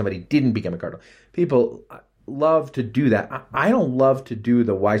leaves about why somebody didn't become a cardinal. People love to do that. I don't love to do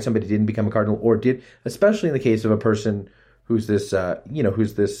the why somebody didn't become a cardinal or did, especially in the case of a person who's this,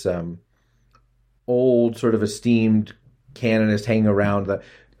 old sort of esteemed canonist hanging around.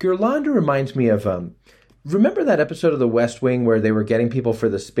 Ghirlanda reminds me of, remember that episode of The West Wing where they were getting people for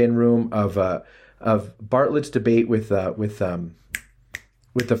the spin room of Bartlett's debate with the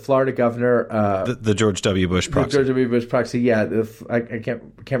Florida governor, the George W. Bush proxy. The George W. Bush proxy, yeah. I can't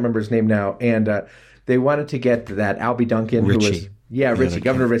remember his name now. And they wanted to get that Albie Duncan, Richie.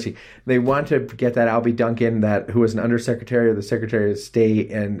 Governor Richie. They want to get that Albie Duncan, who was an undersecretary of the Secretary of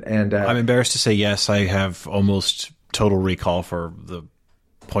State, and I'm embarrassed to say yes. I have almost total recall for the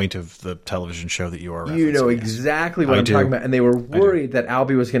point of the television show that you are referencing. You know exactly what I'm talking about. And they were worried that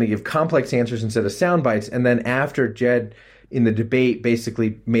Albie was going to give complex answers instead of sound bites. And then after Jed in the debate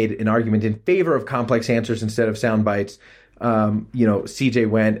basically made an argument in favor of complex answers instead of sound bites, CJ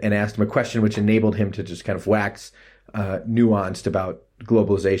went and asked him a question which enabled him to just kind of wax nuanced about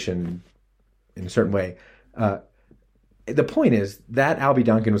globalization in a certain way. The point is that Albie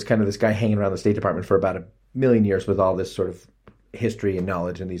Duncan was kind of this guy hanging around the State Department for about 1 million years with all this sort of history and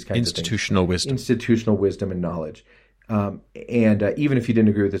knowledge and these kinds of things. Institutional wisdom and knowledge. Even if you didn't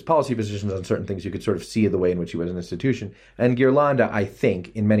agree with his policy positions on certain things, you could sort of see the way in which he was an institution. And Ghirlanda, I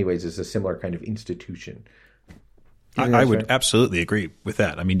think, in many ways, is a similar kind of institution. I would absolutely agree with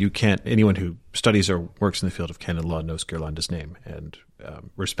that. I mean, anyone who studies or works in the field of canon law knows Ghirlanda's name and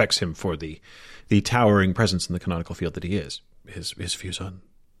respects him for the towering presence in the canonical field that he is. His views on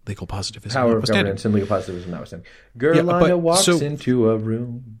legal positivism. Power of governance and legal positivism notwithstanding. Ghirlanda walks into a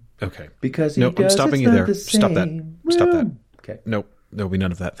room. Okay. Because he I'm stopping you there. Stop that. Room. Stop that. Okay. No, there'll be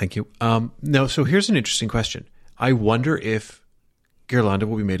none of that. Thank you. No, so here's an interesting question. I wonder if Ghirlanda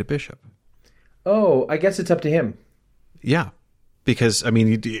will be made a bishop. Oh, I guess it's up to him. Yeah. Because, I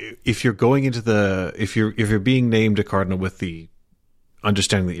mean, if you're going into if you're being named a cardinal with the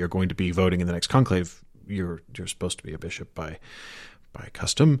understanding that you're going to be voting in the next conclave, you're supposed to be a bishop by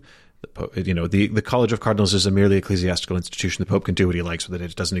custom. The College of Cardinals is a merely ecclesiastical institution. The Pope can do what he likes with it.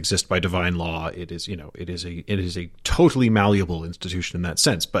 It doesn't exist by divine law. It is a totally malleable institution in that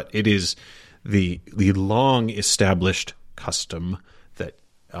sense. But it is the long established custom that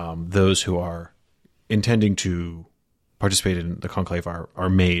those who are intending to participate in the conclave are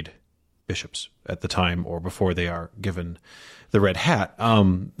made bishops at the time or before they are given the red hat.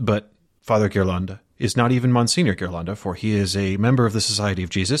 But Father Ghirlanda is not even Monsignor Ghirlanda, for he is a member of the Society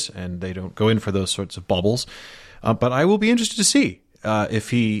of Jesus, and they don't go in for those sorts of baubles. But I will be interested to see if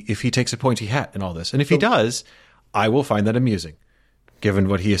he takes a pointy hat in all this, and if he does, I will find that amusing, given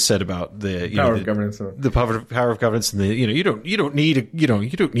what he has said about the power of governance, the power of governance, and you don't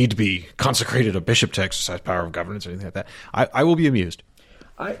need to be consecrated a bishop to exercise power of governance or anything like that. I will be amused.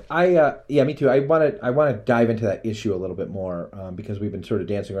 Me too. I want to dive into that issue a little bit more because we've been sort of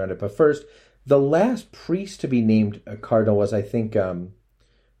dancing around it. But first, The last priest to be named a cardinal was, I think,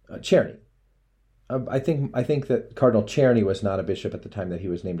 Czerny. I think that Cardinal Czerny was not a bishop at the time that he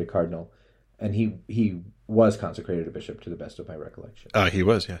was named a cardinal, and he was consecrated a bishop to the best of my recollection. He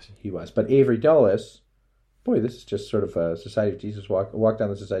was, yes. He was. But Avery Dulles, boy, this is just sort of a Society of Jesus walk down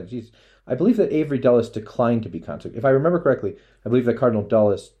the Society of Jesus. I believe that Avery Dulles declined to be consecrated. If I remember correctly, I believe that Cardinal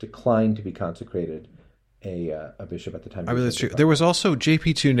Dulles declined to be consecrated a bishop at the time. I mean, that's true. There was also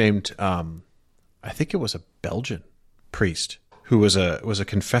JP2 named, I think it was a Belgian priest who was a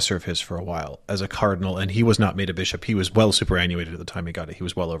confessor of his for a while as a cardinal, and he was not made a bishop. He was well superannuated at the time he got it. He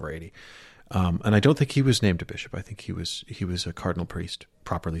was well over 80. And I don't think he was named a bishop. I think he was a cardinal priest,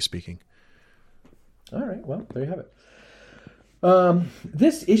 properly speaking. All right. Well, there you have it.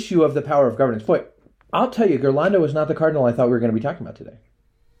 This issue of the power of governance. Boy, I'll tell you, Ghirlanda was not the cardinal I thought we were going to be talking about today.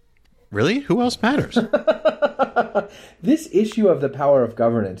 Really? Who else matters? This issue of the power of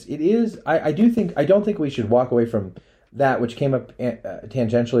governance, it is, I don't think we should walk away from that, which came up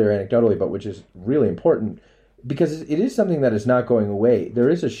tangentially or anecdotally, but which is really important, because it is something that is not going away. There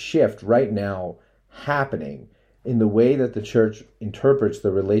is a shift right now happening in the way that the church interprets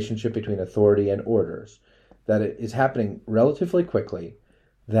the relationship between authority and orders, that it is happening relatively quickly,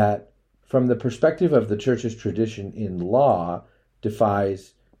 that from the perspective of the church's tradition in law,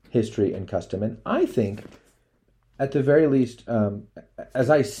 defies history and custom. And I think, at the very least, as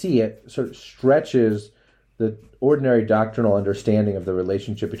I see it, sort of stretches the ordinary doctrinal understanding of the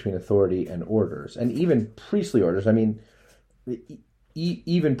relationship between authority and orders, and even priestly orders. I mean,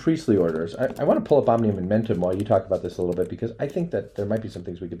 even priestly orders. I want to pull up Omnium and Mentum while you talk about this a little bit, because I think that there might be some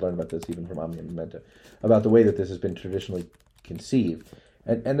things we could learn about this even from Omnium and Mentum, about the way that this has been traditionally conceived.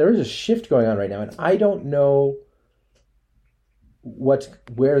 And there is a shift going on right now, and I don't know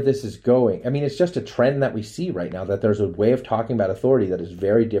where this is going. I mean, it's just a trend that we see right now, that there's a way of talking about authority that is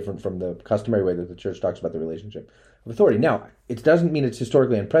very different from the customary way that the church talks about the relationship of authority. Now, it doesn't mean it's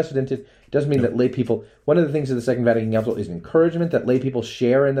historically unprecedented. It doesn't mean that lay people... One of the things of the Second Vatican Council is encouragement that lay people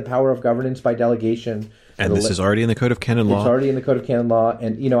share in the power of governance by delegation. And this is already in the Code of Canon Law. It's already in the Code of Canon Law.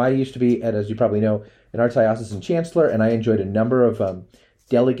 And, I used to be, as you probably know, an archdiocesan chancellor, and I enjoyed a number of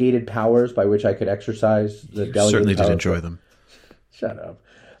delegated powers by which I could exercise the delegated powers. Certainly did enjoy them. Shut up.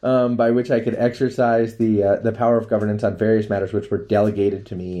 By which I could exercise the power of governance on various matters which were delegated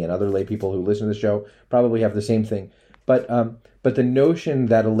to me, and other lay people who listen to the show probably have the same thing. But the notion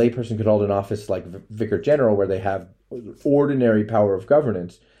that a layperson could hold an office like Vicar General, where they have ordinary power of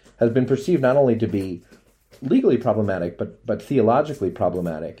governance, has been perceived not only to be legally problematic, but theologically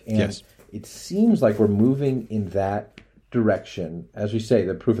problematic. And yes. It seems like we're moving in that direction. As we say,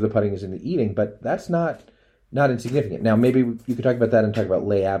 the proof of the pudding is in the eating, but that's not insignificant. Now, maybe you could talk about that and talk about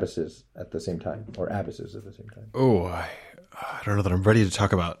lay abbesses at the same time, or abbesses at the same time. Oh, I don't know that I'm ready to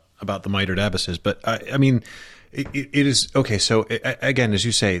talk about the mitred abbesses, but I mean, it is okay. So again, as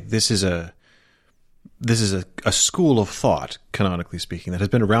you say, this is a school of thought, canonically speaking, that has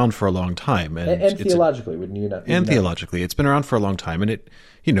been around for a long time, and theologically, wouldn't you not? And theologically, it's been around for a long time, and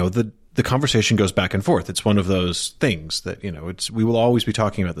the conversation goes back and forth. It's one of those things that, we will always be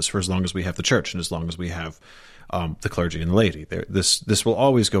talking about this for as long as we have the church and as long as we have the clergy and the laity. This will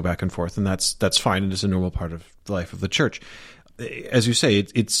always go back and forth, and that's fine. It is a normal part of the life of the church. As you say,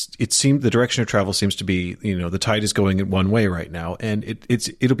 it seems the direction of travel seems to be, the tide is going in one way right now, and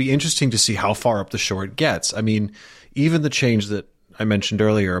it'll be interesting to see how far up the shore it gets. I mean, even the change that I mentioned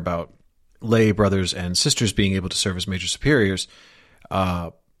earlier about lay brothers and sisters being able to serve as major superiors,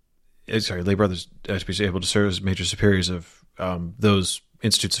 lay brothers to be able to serve as major superiors of those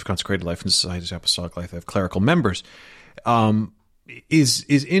institutes of consecrated life and societies of apostolic life that have clerical members,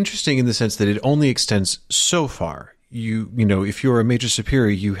 is interesting in the sense that it only extends so far. If you're a major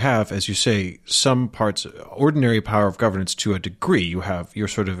superior, you have, as you say, some parts, ordinary power of governance to a degree. You're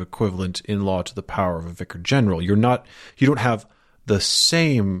sort of equivalent in law to the power of a vicar general. You don't have the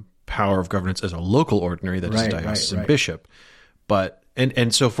same power of governance as a local ordinary, that is a diocesan bishop. But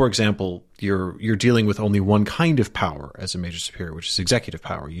And so, for example, you're dealing with only one kind of power as a major superior, which is executive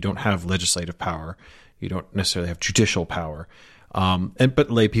power. You don't have legislative power. You don't necessarily have judicial power.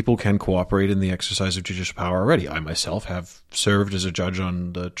 But lay people can cooperate in the exercise of judicial power already. I myself have served as a judge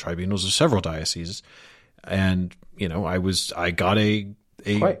on the tribunals of several dioceses, and I got a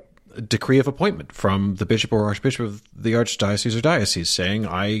decree of appointment from the bishop or archbishop of the archdiocese or diocese saying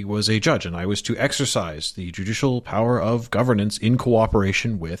I was a judge and I was to exercise the judicial power of governance in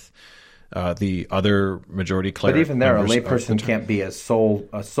cooperation with the other majority cleric. But even there, a layperson can't be a sole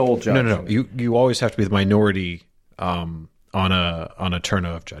judge. No. You always have to be the minority on a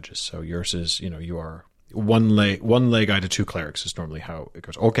turno of judges. So yours is, you are one lay guy to two clerics is normally how it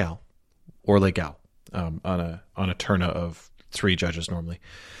goes. Or gal. or legal on a turna of 3 judges normally.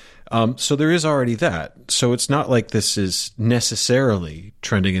 So there is already that. So it's not like this is necessarily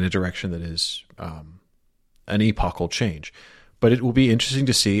trending in a direction that is an epochal change. But it will be interesting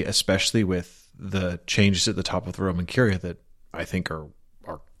to see, especially with the changes at the top of the Roman Curia that I think are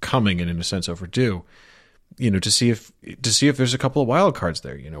coming and in a sense overdue. To see if there's a couple of wild cards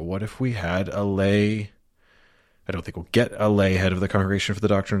there. What if we had a lay? I don't think we'll get a lay head of the Congregation for the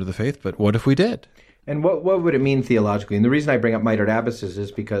Doctrine of the Faith, but what if we did? And what would it mean theologically? And the reason I bring up mitred abbesses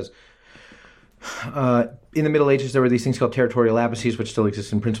is because in the Middle Ages there were these things called territorial abbacies, which still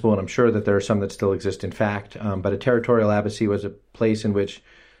exist in principle, and I'm sure that there are some that still exist in fact. But a territorial abbacy was a place in which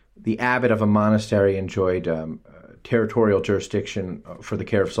the abbot of a monastery enjoyed territorial jurisdiction for the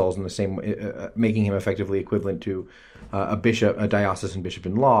care of souls in the same, making him effectively equivalent to a bishop, a diocesan bishop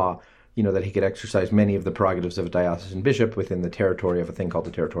in law. That he could exercise many of the prerogatives of a diocesan bishop within the territory of a thing called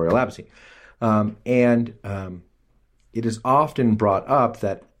the territorial abbacy. And it is often brought up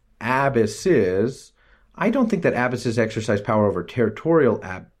that abbesses, I don't think that abbesses exercise power over territorial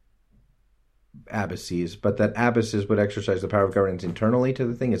abbacies, but that abbesses would exercise the power of governance internally to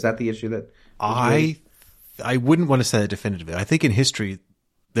the thing. Is that the issue that? I wouldn't want to say that definitively. I think in history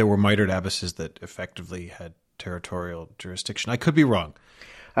there were mitred abbesses that effectively had territorial jurisdiction. I could be wrong.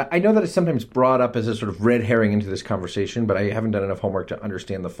 I know that it's sometimes brought up as a sort of red herring into this conversation, but I haven't done enough homework to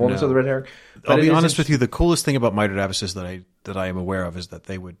understand the fullness of the red herring. But I'll be honest with you. The coolest thing about mitred abbesses that I am aware of is that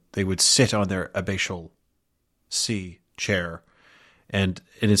they would sit on their abbatial see chair, and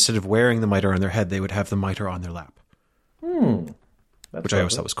instead of wearing the mitre on their head, they would have the mitre on their lap. Which I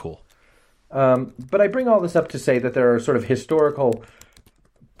always thought was cool. But I bring all this up to say that there are sort of historical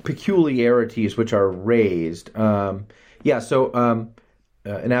peculiarities which are raised.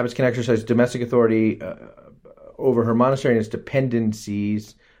 An abbess can exercise domestic authority over her monastery and its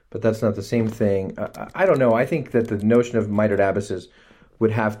dependencies, but that's not the same thing. I don't know. I think that the notion of mitred abbesses would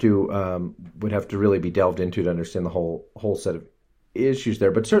have to really be delved into to understand the whole set of issues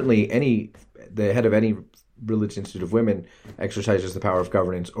there. But certainly, the head of any religious institute of women exercises the power of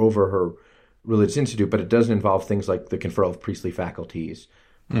governance over her religious institute, but it doesn't involve things like the conferral of priestly faculties.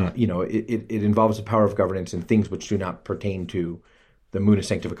 It involves the power of governance in things which do not pertain to the munus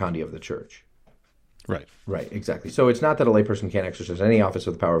sanctificandi of the church. Right, exactly. So it's not that a layperson can't exercise any office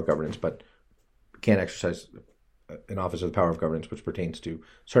of the power of governance, but can exercise an office of the power of governance which pertains to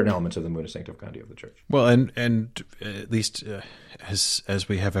certain elements of the munus sanctificandi of the church. Well, and at least as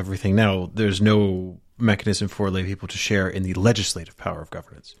we have everything now, there's no mechanism for lay people to share in the legislative power of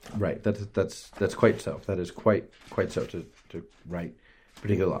governance. Right. That's quite so. That is quite so to write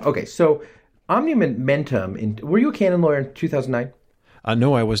particular law. Okay, so omnium momentum. Were you a canon lawyer in 2009?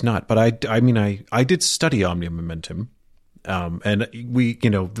 No, I was not, but I did study omnium momentum, and we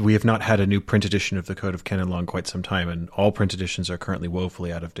have not had a new print edition of the Code of Canon Law in quite some time, and all print editions are currently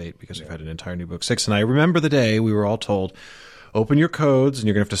woefully out of date because we've had an entire new Book 6. And I remember the day we were all told, open your codes, and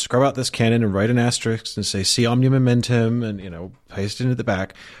you're going to have to scrub out this canon and write an asterisk and say, see omnium momentum, and, paste it into the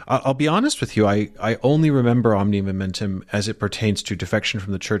back. I'll be honest with you, I only remember omnium momentum as it pertains to defection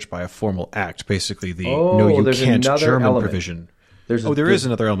from the church by a formal act, basically the no, you can't German element. Provision. There is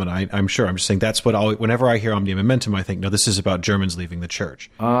another element. I'm sure. I'm just saying that's what whenever I hear omnium momentum, I think, no, this is about Germans leaving the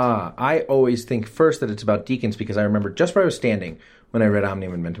church. I always think first that it's about deacons because I remember just where I was standing when I read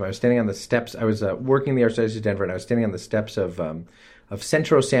omnium momentum. I was standing on the steps. I was working in the Archdiocese of Denver, and I was standing on the steps of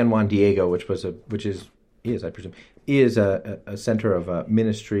Centro San Juan Diego, which is a center of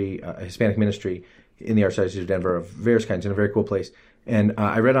ministry, a Hispanic ministry in the Archdiocese of Denver of various kinds, in a very cool place. And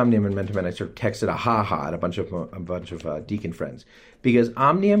I read omnium momentum, and I sort of texted a ha-ha at a bunch of deacon friends because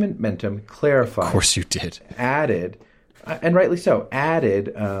omnium momentum clarified. Of course you did. Added, and rightly so,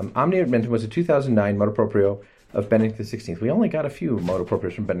 omnium momentum was a 2009 motu proprio of Benedict XVI. We only got a few motu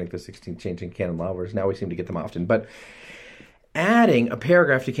proprios from Benedict XVI changing canon law, whereas now we seem to get them often. But adding a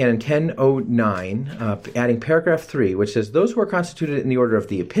paragraph to Canon 1009, adding paragraph 3, which says, those who are constituted in the order of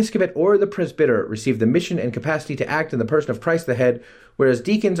the episcopate or the presbyter receive the mission and capacity to act in the person of Christ the head, whereas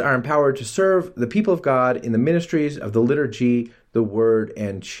deacons are empowered to serve the people of God in the ministries of the liturgy, the word,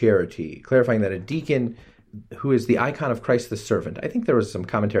 and charity. Clarifying that a deacon, who is the icon of Christ the servant. I think there was some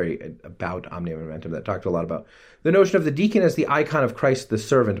commentary about omnium momentum that talked a lot about the notion of the deacon as the icon of Christ the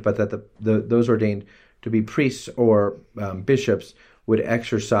servant, but that those ordained to be priests or bishops would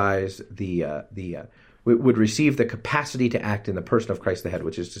exercise would receive the capacity to act in the person of Christ the head,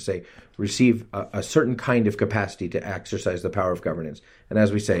 which is to say, receive a certain kind of capacity to exercise the power of governance. And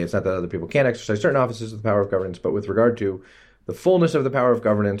as we say, it's not that other people can't exercise certain offices of the power of governance, but with regard to the fullness of the power of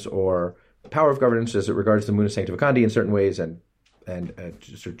governance or power of governance as it regards the munus sanctificandi in certain ways and and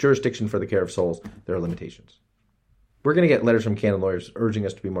sort of jurisdiction for the care of souls, there are limitations. We're going to get letters from canon lawyers urging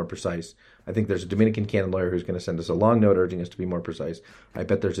us to be more precise. I think there's a Dominican canon lawyer who's going to send us a long note urging us to be more precise. I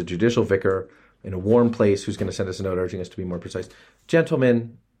bet there's a judicial vicar in a warm place who's going to send us a note urging us to be more precise.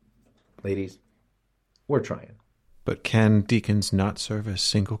 Gentlemen, ladies, we're trying. But can deacons not serve as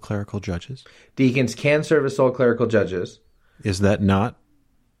single clerical judges? Deacons can serve as sole clerical judges. Is that not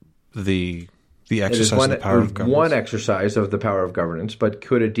the exercise of the power of governance? One exercise of the power of governance, but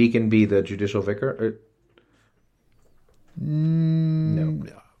could a deacon be the judicial vicar? No.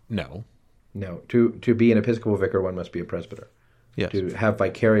 To be an Episcopal vicar, one must be a presbyter. Yes. To have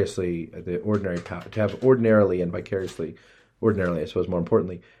vicariously the ordinary power, to have ordinarily and vicariously, ordinarily, I suppose more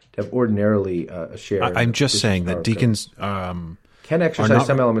importantly, to have ordinarily a share. I'm just saying that deacons can exercise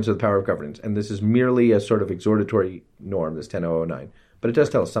some elements of the power of governance, and this is merely a sort of exhortatory norm, this 10009, but it does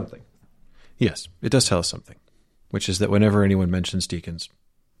tell us something. Yes, it does tell us something, which is that whenever anyone mentions deacons,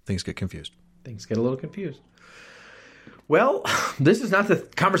 things get confused. Things get a little confused. Well, this is not the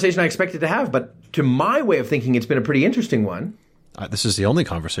conversation I expected to have, but to my way of thinking, it's been a pretty interesting one. This is the only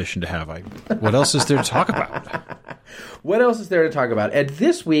conversation to have. What else is there to talk about? What else is there to talk about? Ed,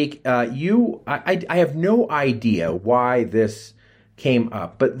 this week, I have no idea why this came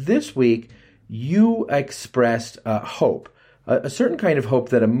up, but this week you expressed hope, a certain kind of hope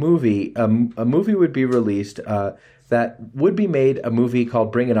that a movie would be released that would be made a movie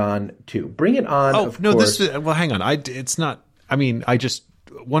called Bring It On 2. Bring It On, of course. Well, hang on. It's not,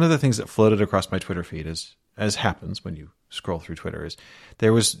 one of the things that floated across my Twitter feed is, as happens when you scroll through Twitter, is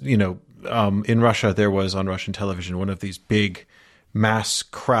there was, in Russia, there was on Russian television one of these big mass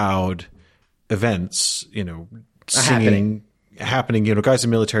crowd events, singing, happening, guys in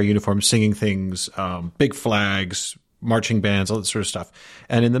military uniforms singing things, big flags, marching bands, all that sort of stuff.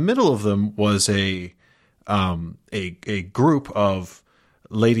 And in the middle of them was a group of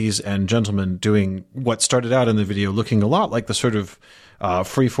ladies and gentlemen doing what started out in the video looking a lot like the sort of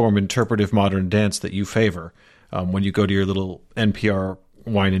freeform interpretive modern dance that you favor when you go to your little NPR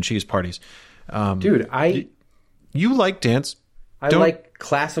wine and cheese parties. Dude, you like dance? I like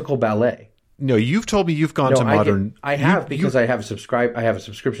classical ballet. No, you've told me you've gone to modern. I have because I have a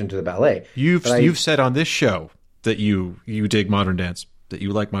subscription to the ballet. You've said on this show that you dig modern dance, that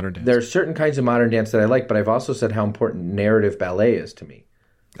you like modern dance. There are certain kinds of modern dance that I like, but I've also said how important narrative ballet is to me.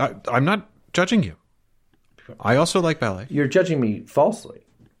 I'm not judging you. I also like ballet. You're judging me falsely.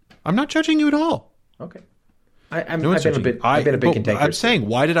 I'm not judging you at all. Okay. I've been a bit cantankerous. I'm saying,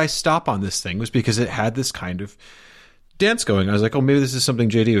 why did I stop on this thing? Was because it had this kind of dance going. I was like, oh, maybe this is something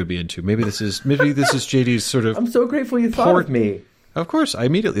JD would be into. Maybe this is JD's sort of. I'm so grateful you thought of me. Of course, I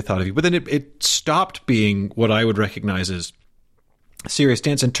immediately thought of you. But then it stopped being what I would recognize as serious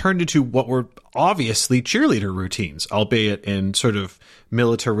dance and turned into what were obviously cheerleader routines, albeit in sort of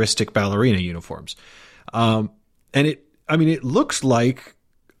militaristic ballerina uniforms. And it looks like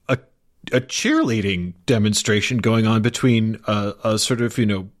a cheerleading demonstration going on between a sort of,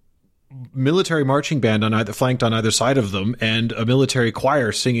 military marching band flanked on either side of them and a military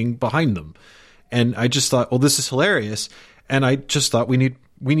choir singing behind them. And I just thought, well, this is hilarious. And I just thought we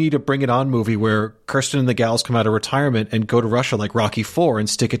need a Bring It On movie where Kirsten and the gals come out of retirement and go to Russia like Rocky IV and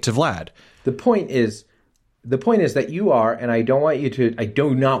stick it to Vlad. The point is that you are, and I do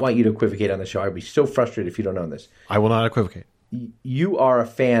not want you to equivocate on the show. I'd be so frustrated if you don't know this. I will not equivocate. You are a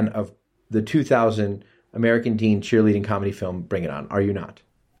fan of the 2000 American teen cheerleading comedy film Bring It On, are you not?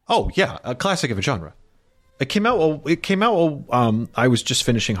 Oh yeah, a classic of a genre. It came out while I was just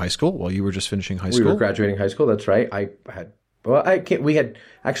finishing high school. While you were just finishing high school, we were graduating high school. That's right. It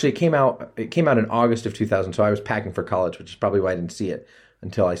came out in August of 2000, so I was packing for college, which is probably why I didn't see it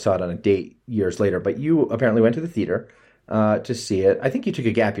until I saw it on a date years later. But you apparently went to the theater to see it. I think you took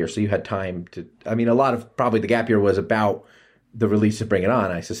a gap year, so you had time to. I mean, a lot of probably the gap year was about the release of Bring It On,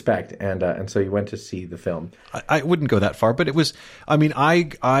 I suspect, and so you went to see the film. I wouldn't go that far, but it was. I mean,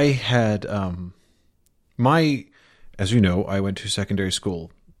 I had as you know, I went to secondary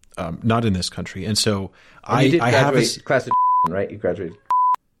school, not in this country, and so I have a class of right. You graduated.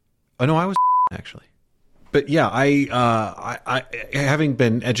 Oh no, I was actually, but yeah, I having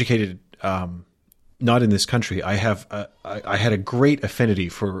been educated. Not in this country, I had a great affinity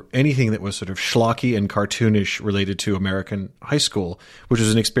for anything that was sort of schlocky and cartoonish related to American high school, which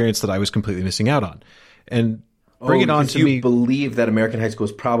was an experience that I was completely missing out on. And Bring It On to me, you believe that American high school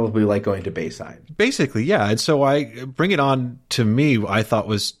is probably like going to Bayside. Basically, yeah. And so Bring It On to me, I thought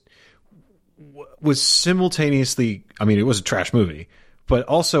was simultaneously. I mean, it was a trash movie, but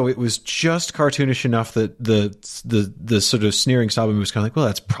also it was just cartoonish enough that the sort of sneering style was kind of like, well,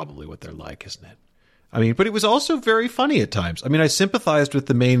 that's probably what they're like, isn't it? I mean, but it was also very funny at times. I mean, I sympathized with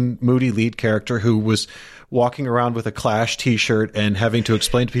the main moody lead character who was walking around with a Clash t-shirt and having to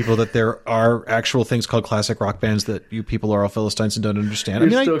explain to people that there are actual things called classic rock bands that you people are all Philistines and don't understand.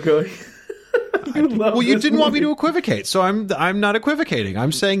 You're still going. You didn't want me to equivocate, so I'm not equivocating.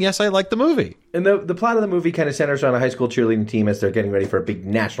 I'm saying, yes, I like the movie. And the plot of the movie kind of centers around a high school cheerleading team as they're getting ready for a big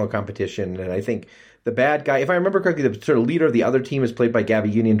national competition. And I think the bad guy, if I remember correctly, the sort of leader of the other team is played by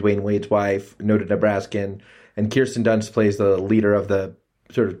Gabby Union, Dwayne Wade's wife, noted Nebraskan, and Kirsten Dunst plays the leader of the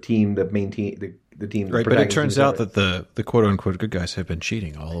sort of team, the main team, the team. Right, but it turns out that the quote-unquote good guys have been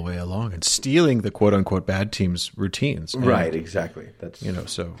cheating all the way along and stealing the quote-unquote bad team's routines. And, right, exactly. That's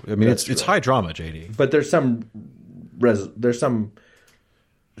so I mean, it's high drama, JD. But there's some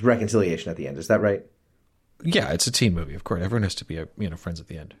reconciliation at the end. Is that right? Yeah, it's a teen movie, of course. Everyone has to be friends at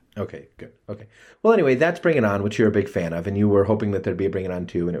the end. Okay, good. Okay. Well, anyway, that's Bring It On, which you're a big fan of, and you were hoping that there'd be a Bring It On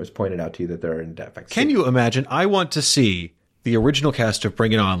 2, and it was pointed out to you that there are in fact. Can you imagine? I want to see the original cast of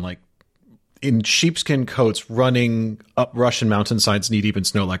Bring It On, like in sheepskin coats, running up Russian mountainsides knee deep in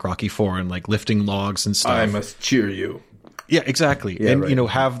snow like Rocky IV, and like lifting logs and stuff. I must cheer you. Yeah, exactly. Yeah, and right.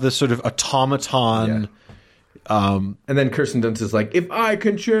 Have the sort of automaton. Yeah. And then Kirsten Dunst is like, if I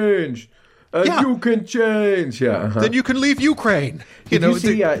can change. You can change, Then you can leave Ukraine. Did you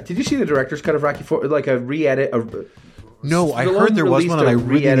see the director's cut of Rocky IV, like a re-edit? No, I heard there was one, and I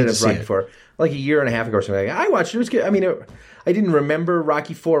really need to see it. IV, like a year and a half ago or something. I watched it. It was good. I mean, I didn't remember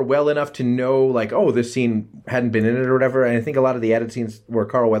Rocky IV well enough to know, like, this scene hadn't been in it or whatever. And I think a lot of the added scenes were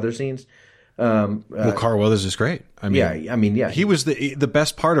Carl Weathers scenes. Well, Carl Weathers is great. Yeah. He was the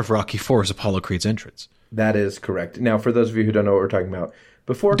best part of Rocky IV is Apollo Creed's entrance. That is correct. Now, for those of you who don't know what we're talking about,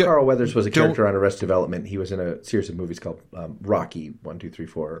 before Carl Weathers was a character on Arrested Development, he was in a series of movies called Rocky 1, 2, 3,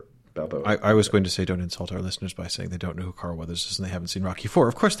 4. Balboa. I was going to say, don't insult our listeners by saying they don't know who Carl Weathers is and they haven't seen Rocky IV.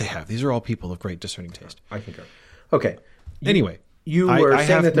 Of course they have. These are all people of great discerning taste. I concur. Okay. Anyway, you were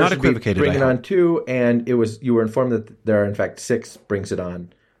saying that there should be Bring It On 2, and you were informed that there are in fact 6 Brings It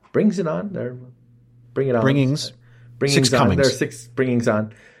On. Brings It On? Bring It On. Bringings. 6 on. Comings. There are 6 Bringings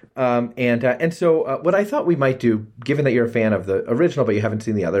On. And so what I thought we might do, given that you're a fan of the original but you haven't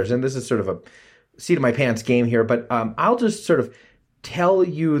seen the others, and this is sort of a seat of my pants game here, but I'll just sort of tell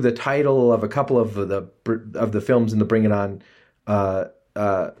you the title of a couple of the films in the Bring It On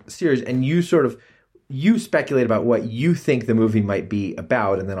series, and you speculate about what you think the movie might be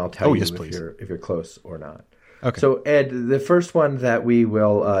about, and then I'll tell you if you're close or not. Okay. So Ed, the first one that we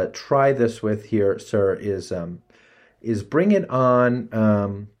will try this with here, sir, is Bring It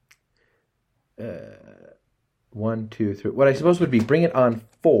On. 1, 2, 3. What I suppose would be Bring It On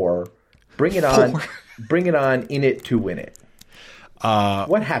 4. Bring It On. Bring It On. In It to Win It.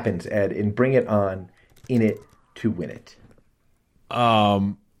 What happens, Ed, in Bring It On? In It to Win It.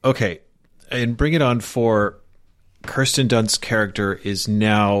 Okay. In Bring It On 4, Kirsten Dunst's character is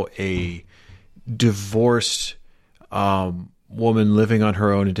now a divorced woman living on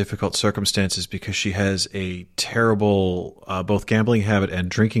her own in difficult circumstances because she has a terrible both gambling habit and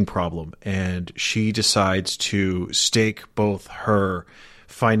drinking problem, and she decides to stake both her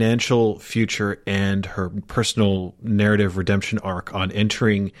financial future and her personal narrative redemption arc on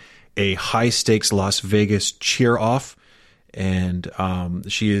entering a high stakes Las Vegas cheer off, and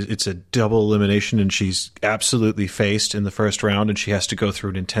it's a double elimination, and she's absolutely faced in the first round, and she has to go through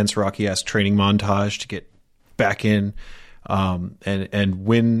an intense Rocky-esque training montage to get back in. And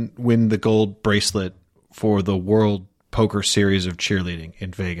win the gold bracelet for the World Poker Series of cheerleading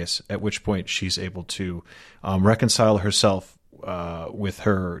in Vegas, at which point she's able to reconcile herself with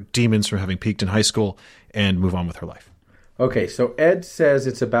her demons from having peaked in high school and move on with her life. Okay, so Ed says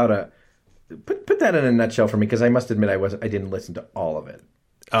it's about put that in a nutshell for me, because I must admit I didn't listen to all of it.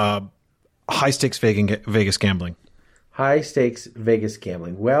 High stakes Vegas gambling. High stakes Vegas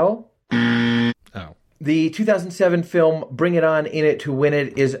gambling. Well, the 2007 film Bring It On, In It to Win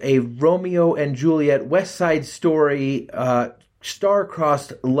It is a Romeo and Juliet West Side Story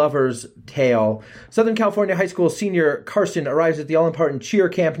star-crossed lover's tale. Southern California high school senior Carson arrives at the all-important cheer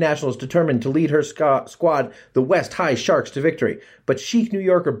camp nationals determined to lead her squad, the West High Sharks, to victory. But chic New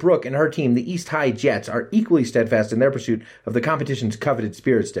Yorker Brooke and her team, the East High Jets, are equally steadfast in their pursuit of the competition's coveted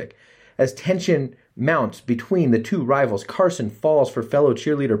spirit stick. As tension mounts between the two rivals, Carson falls for fellow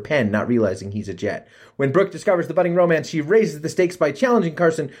cheerleader Penn, not realizing he's a Jet. When Brooke discovers the budding romance, she raises the stakes by challenging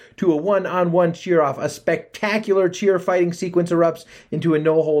Carson to a one-on-one cheer-off. A spectacular cheer-fighting sequence erupts into a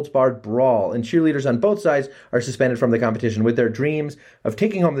no-holds-barred brawl, and cheerleaders on both sides are suspended from the competition. With their dreams of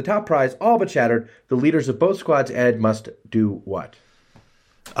taking home the top prize all but shattered, the leaders of both squads, Ed, must do what?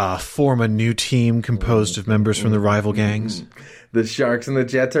 form a new team composed of members from the rival gangs. The Sharks and the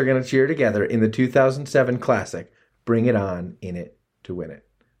Jets are going to cheer together in the 2007 classic, Bring It On, In It to Win It.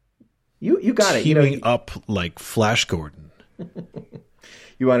 You got it. Teaming up like Flash Gordon.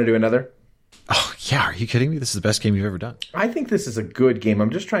 You want to do another? Oh, yeah. Are you kidding me? This is the best game you've ever done. I think this is a good game.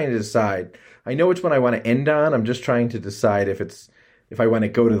 I'm just trying to decide. I know which one I want to end on. I'm just trying to decide if I want to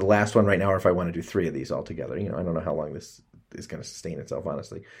go to the last one right now or if I want to do 3 of these all together. I don't know how long this is going to sustain itself,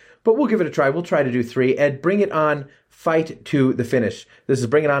 honestly. But we'll give it a try. We'll try to do 3. Ed, Bring It On, Fight to the Finish. This is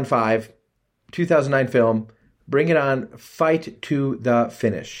Bring It On 5, 2009 film. Bring It On, Fight to the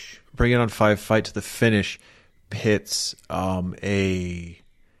Finish. Bring It On 5, Fight to the Finish pits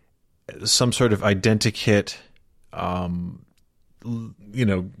some sort of identikit,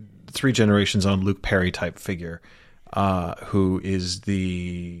 3 generations on Luke Perry type figure, who is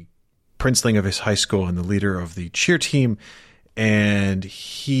the princeling of his high school and the leader of the cheer team. And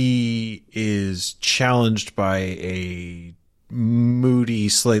he is challenged by a moody,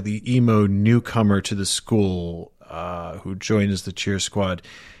 slightly emo newcomer to the school who joins the cheer squad.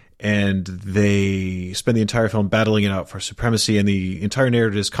 And they spend the entire film battling it out for supremacy. And the entire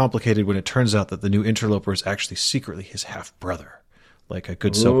narrative is complicated when it turns out that the new interloper is actually secretly his half-brother, like a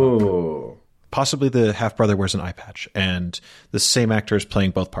good soap opera. Possibly the half-brother wears an eye patch, and the same actor is playing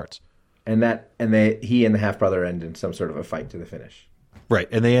both parts. He and the half-brother end in some sort of a fight to the finish. Right,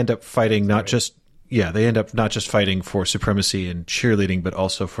 and they end up fighting not just fighting for supremacy and cheerleading, but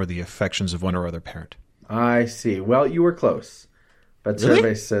also for the affections of one or other parent. I see. Well, you were close, but really?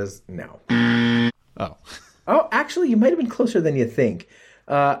 Survey says no. Oh, actually, you might have been closer than you think.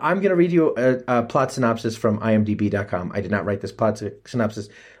 I'm going to read you a plot synopsis from IMDb.com. I did not write this plot synopsis.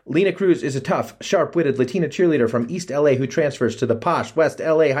 Lena Cruz is a tough, sharp-witted Latina cheerleader from East L.A. who transfers to the posh West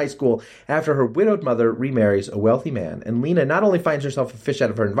L.A. high school after her widowed mother remarries a wealthy man. And Lena not only finds herself a fish out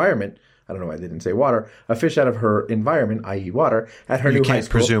of her environment, I don't know why they didn't say water, a fish out of her environment, i.e. water, at her new high school. You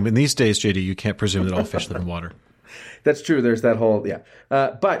can't presume. In these days, JD, you can't presume that all fish live in water. That's true. There's that whole, yeah.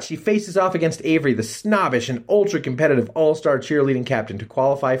 But she faces off against Avery, the snobbish and ultra-competitive all-star cheerleading captain, to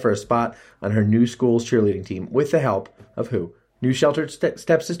qualify for a spot on her new school's cheerleading team with the help of who? New sheltered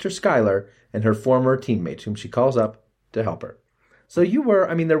stepsister Skylar and her former teammates, whom she calls up to help her. So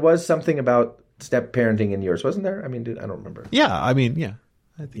there was something about step-parenting in yours, wasn't there? I don't remember. Yeah, I think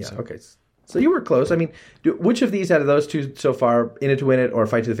so. Okay. So you were close. Which of these out of those 2 so far, In It to Win It or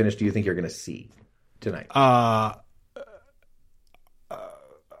Fight to the Finish, do you think you're going to see tonight?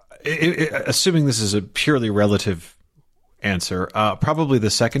 Assuming this is a purely relative answer, probably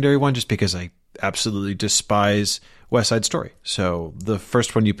the secondary one, just because I absolutely despise West Side Story. So the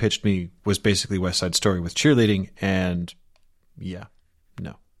first one you pitched me was basically West Side Story with cheerleading, and yeah,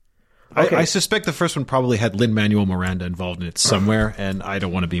 no. Okay. I suspect the first one probably had Lin-Manuel Miranda involved in it somewhere, and I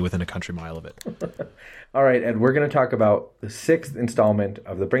don't want to be within a country mile of it. All right, Ed, we're going to talk about the 6th installment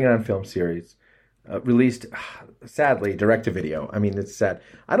of the Bring It On film series, released, sadly, direct-to-video. It's sad.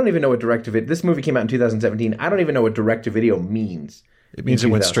 I don't even know what direct-to-video... This movie came out in 2017. I don't even know what direct-to-video means. It means it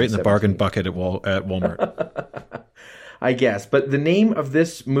went straight in the bargain bucket at Walmart. I guess. But the name of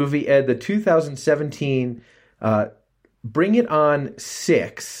this movie, Ed, the 2017... Bring It On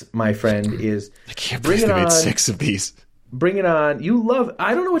 6, my friend, is... I can't believe they made 6 of these. Bring It On. You love...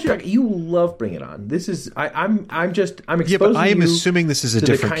 I don't know what you're talking... You love Bring It On. This is... I'm exposing you... Yeah, but I am assuming this is a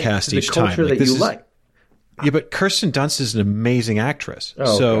different cast each time. The culture that you like. Yeah, but Kirsten Dunst is an amazing actress.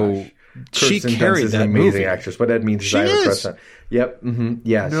 So she carried that movie. Amazing actress. What that means is I have a crush on... Yep. Mm-hmm.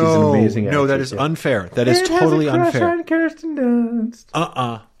 Yeah, she's an amazing actress. No, that is unfair. That is totally unfair. Has a crush on Kirsten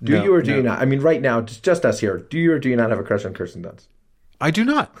Dunst. Do you or do you not? Right now, just us here. Do you or do you not have a crush on Kirsten Dunst? I do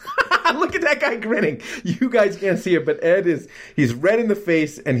not. Look at that guy grinning. You guys can't see it, but Ed he's red in the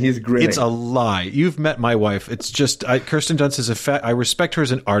face and he's grinning. It's a lie. You've met my wife. It's just, Kirsten Dunst is I respect her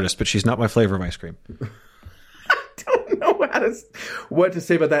as an artist, but she's not my flavor of ice cream. I don't know what to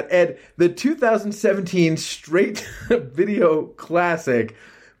say about that. Ed, the 2017 straight video classic,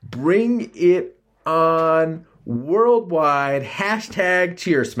 Bring It On Worldwide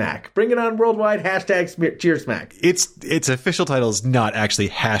 #CheerSmack. Bring It On Worldwide #CheerSmack. Its official title is not actually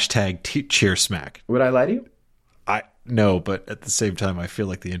 #CheerSmack. Would I lie to you? No, but at the same time, I feel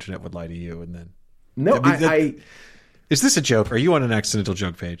like the internet would lie to you, and then no, is this a joke? Are you on an accidental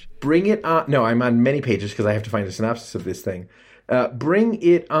joke page? Bring It On. No, I'm on many pages because I have to find a synopsis of this thing. Bring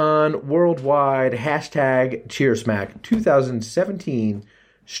It On Worldwide #CheerSmack 2017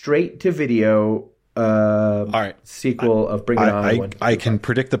 straight to video. All right. Sequel of Bring It On. I can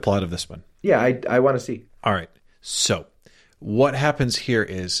predict the plot of this one. Yeah, I want to see. All right. So what happens here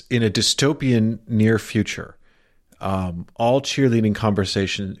is in a dystopian near future, all cheerleading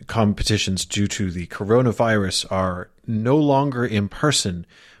competitions due to the coronavirus are no longer in person,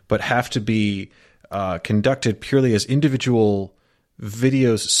 but have to be conducted purely as individual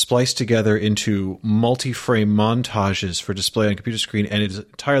videos spliced together into multi-frame montages for display on a computer screen, and it is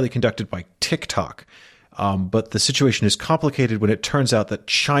entirely conducted by TikTok. But the situation is complicated when it turns out that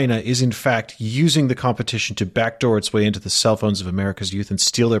China is in fact using the competition to backdoor its way into the cell phones of America's youth and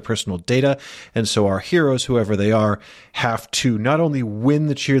steal their personal data. And so our heroes, whoever they are, have to not only win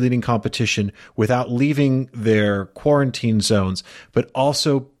the cheerleading competition without leaving their quarantine zones, but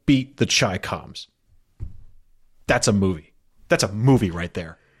also beat the Chi-Coms. That's a movie. That's a movie right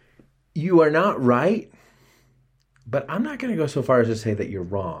there. You are not right, but I'm not going to go so far as to say that you're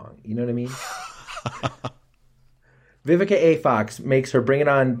wrong. You know what I mean? Vivica A. Fox makes her Bring It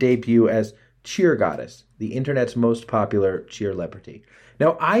On debut as Cheer Goddess, the internet's most popular cheer celebrity.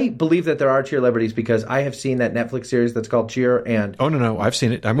 Now, I believe that there are cheer celebrities because I have seen that Netflix series that's called Cheer, and oh no, I've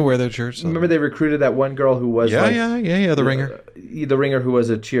seen it. I'm aware they're cheer. So. Remember they recruited that one girl who was the ringer, the ringer who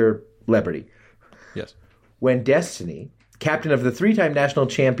was a cheer celebrity. Yes. When Destiny, captain of the three-time national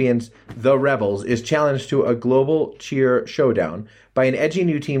champions, the Rebels, is challenged to a global cheer showdown by an edgy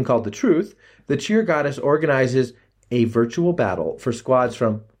new team called The Truth, the Cheer Goddess organizes a virtual battle for squads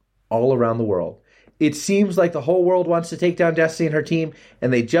from all around the world. It seems like the whole world wants to take down Destiny and her team,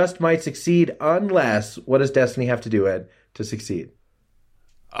 and they just might succeed unless... What does Destiny have to do, Ed, to succeed?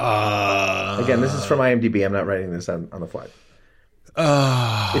 Again, this is from IMDb. I'm not writing this on the fly.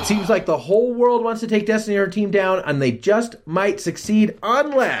 It seems like the whole world wants to take Destiny and her team down, and they just might succeed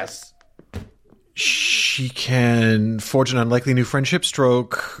unless... She can forge an unlikely new friendship,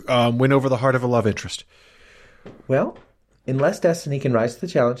 win over the heart of a love interest. Well, unless Destiny can rise to the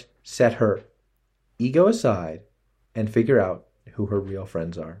challenge, set her ego aside, and figure out who her real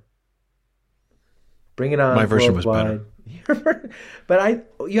friends are. Bring it on. My version worldwide. Was better. But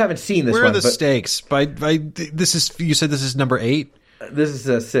you haven't seen this one. Where are the stakes? You said this is number 8? This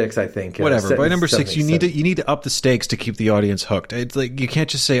is 6, I think. Whatever. By number 6, you need to up the stakes to keep the audience hooked. It's like you can't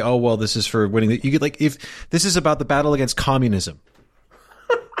just say, "Oh, well, this is for winning." You get if this is about the battle against communism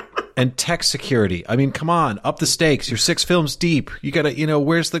and tech security. I mean, come on, up the stakes. You're 6 films deep. You got to,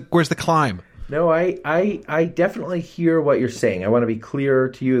 where's the climb? No, I definitely hear what you're saying. I want to be clear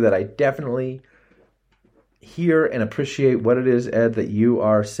to you that I definitely hear and appreciate what it is, Ed, that you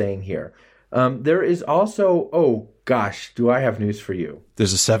are saying here. There is also, oh gosh, do I have news for you?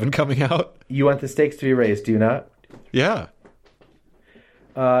 There's a 7 coming out? You want the stakes to be raised, do you not? Yeah.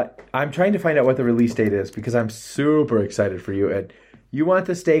 I'm trying to find out what the release date is because I'm super excited for you, Ed. You want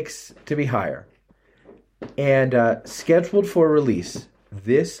the stakes to be higher. And scheduled for release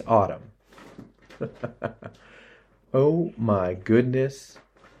this autumn. Oh my goodness.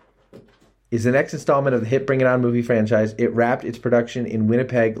 Is the next installment of the hit Bring It On movie franchise. It wrapped its production in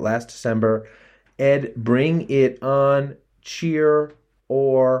Winnipeg last December. Ed, Bring It On, Cheer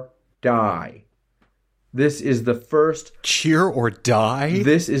or Die. This is the first... Cheer or Die?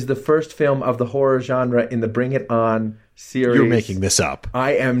 This is the first film of the horror genre in the Bring It On series. You're making this up.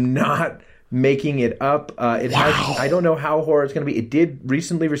 I am not making it up. I don't know how horror it's going to be. It did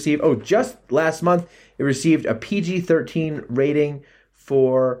recently receive... just last month, it received a PG-13 rating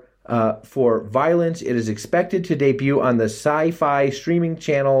for violence. It is expected to debut on the Sci-Fi streaming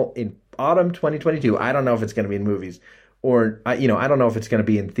channel in autumn 2022. I don't know if it's going to be in movies or, I don't know if it's going to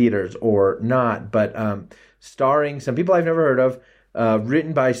be in theaters or not, but starring some people I've never heard of,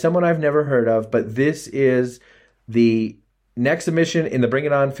 written by someone I've never heard of, but this is the next submission in the Bring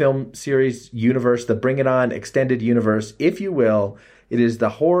It On film series universe, the Bring It On extended universe, if you will. It is the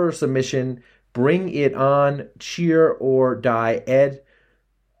horror submission, Bring It On, Cheer or Die. Ed,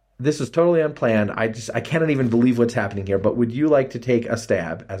 this was totally unplanned. I cannot even believe what's happening here. But would you like to take a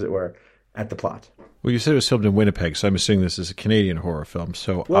stab, as it were, at the plot? Well, you said it was filmed in Winnipeg, so I'm assuming this is a Canadian horror film.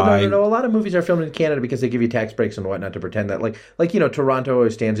 So no. A lot of movies are filmed in Canada because they give you tax breaks and whatnot to pretend that, like Toronto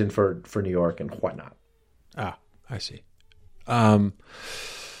always stands in for New York and whatnot. Ah, I see. I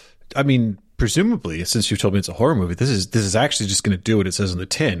mean, presumably, since you told me it's a horror movie, this is actually just going to do what it says on the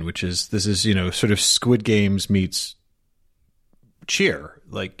tin, which is this is sort of Squid Games meets Cheer.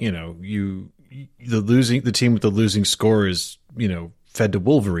 Like, the team with the losing score is, fed to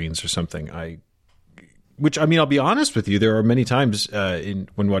Wolverines or something. I'll be honest with you, there are many times when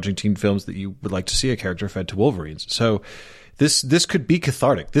watching teen films that you would like to see a character fed to Wolverines. So this could be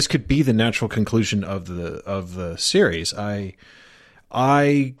cathartic. This could be the natural conclusion of the series. This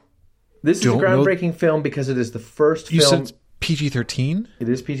is a groundbreaking film because it is the first film. You said PG-13? It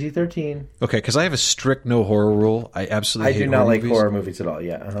is PG-13. Okay, because I have a strict no horror rule. I absolutely hate do not like movies. horror movies at all.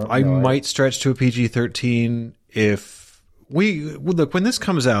 Yeah, I might stretch to a PG-13 if look, when this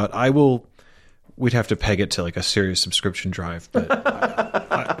comes out, we'd have to peg it to like a serious subscription drive,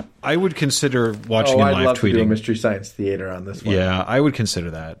 but I would consider watching and live I'd love tweeting. to do a Mystery Science Theater on this one. Yeah, I would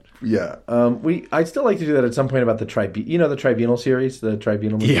consider that. Yeah. I'd still like to do that at some point about the the Tribunal series, the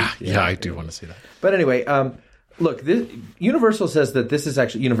Tribunal movie? Yeah, I do want to see that. But anyway, look, Universal says that this is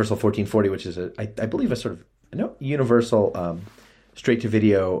actually Universal 1440, which is I believe a sort of Universal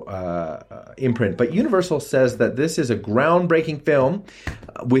straight-to-video imprint. But Universal says that this is a groundbreaking film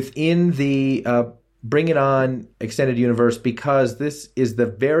within the Bring It On extended universe, because this is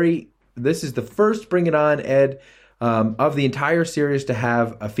the first Bring It On, Ed, of the entire series to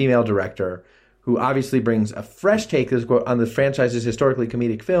have a female director who obviously brings a fresh take on the franchise's historically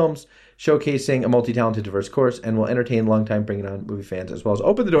comedic films, showcasing a multi-talented, diverse course, and will entertain longtime Bring It On movie fans, as well as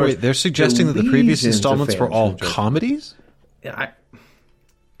open the doors. Wait, they're suggesting that the previous installments were all comedies?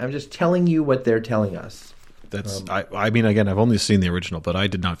 I'm just telling you what they're telling us. That's. I mean, again, I've only seen the original, but I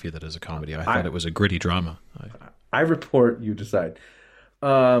did not view that as a comedy. I thought it was a gritty drama. I report, you decide.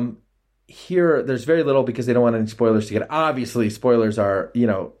 Here, there's very little because they don't want any spoilers to get. Obviously, spoilers are,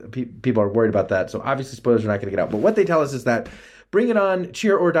 people are worried about that. So obviously, spoilers are not going to get out. But what they tell us is that Bring It On,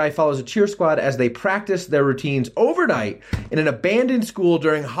 Cheer or Die follows a cheer squad as they practice their routines overnight in an abandoned school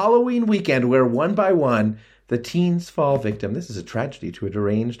during Halloween weekend, where one by one the teens fall victim. This is a tragedy to a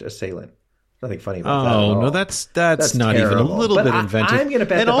deranged assailant. Nothing funny about that. Oh, no, that's not terrible. Even a little bit inventive. I'm going to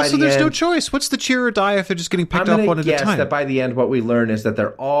bet and that also, by the there's end, no choice. What's the cheer or die if they're just getting picked off one at a time? I'm going to guess that by the end, what we learn is that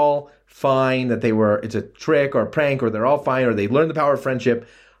they're all fine, that it's a trick or a prank, or they're all fine, or they learn the power of friendship.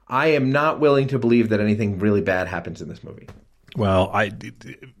 I am not willing to believe that anything really bad happens in this movie. Well,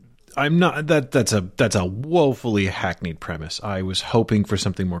 I'm not. That's a woefully hackneyed premise. I was hoping for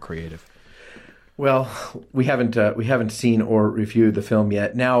something more creative. Well, we haven't seen or reviewed the film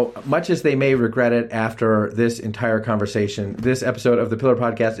yet. Now, much as they may regret it after this entire conversation, this episode of the Pillar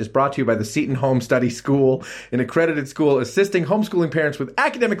Podcast is brought to you by the Seton Home Study School, an accredited school assisting homeschooling parents with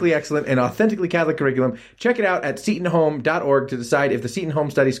academically excellent and authentically Catholic curriculum. Check it out at setonhome.org to decide if the Seton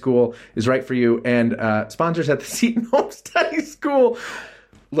Home Study School is right for you. And sponsors at the Seton Home Study School.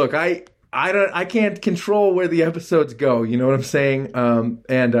 Look, I can't control where the episodes go. You know what I'm saying?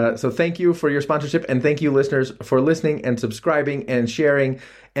 So thank you for your sponsorship, and thank you, listeners, for listening and subscribing and sharing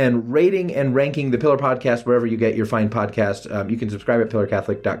and rating and ranking the Pillar Podcast wherever you get your fine podcast. You can subscribe at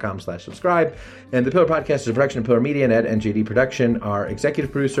pillarcatholic.com/subscribe. And the Pillar Podcast is a production of Pillar Media and Ed and JD Production. Our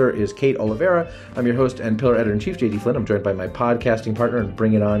executive producer is Kate Oliveira. I'm your host and Pillar Editor-in-Chief, JD Flynn. I'm joined by my podcasting partner and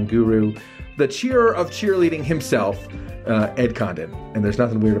Bring It On guru, the cheerer of cheerleading himself, Ed Condon. And there's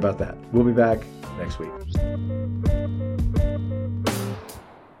nothing weird about that. We'll be back next week.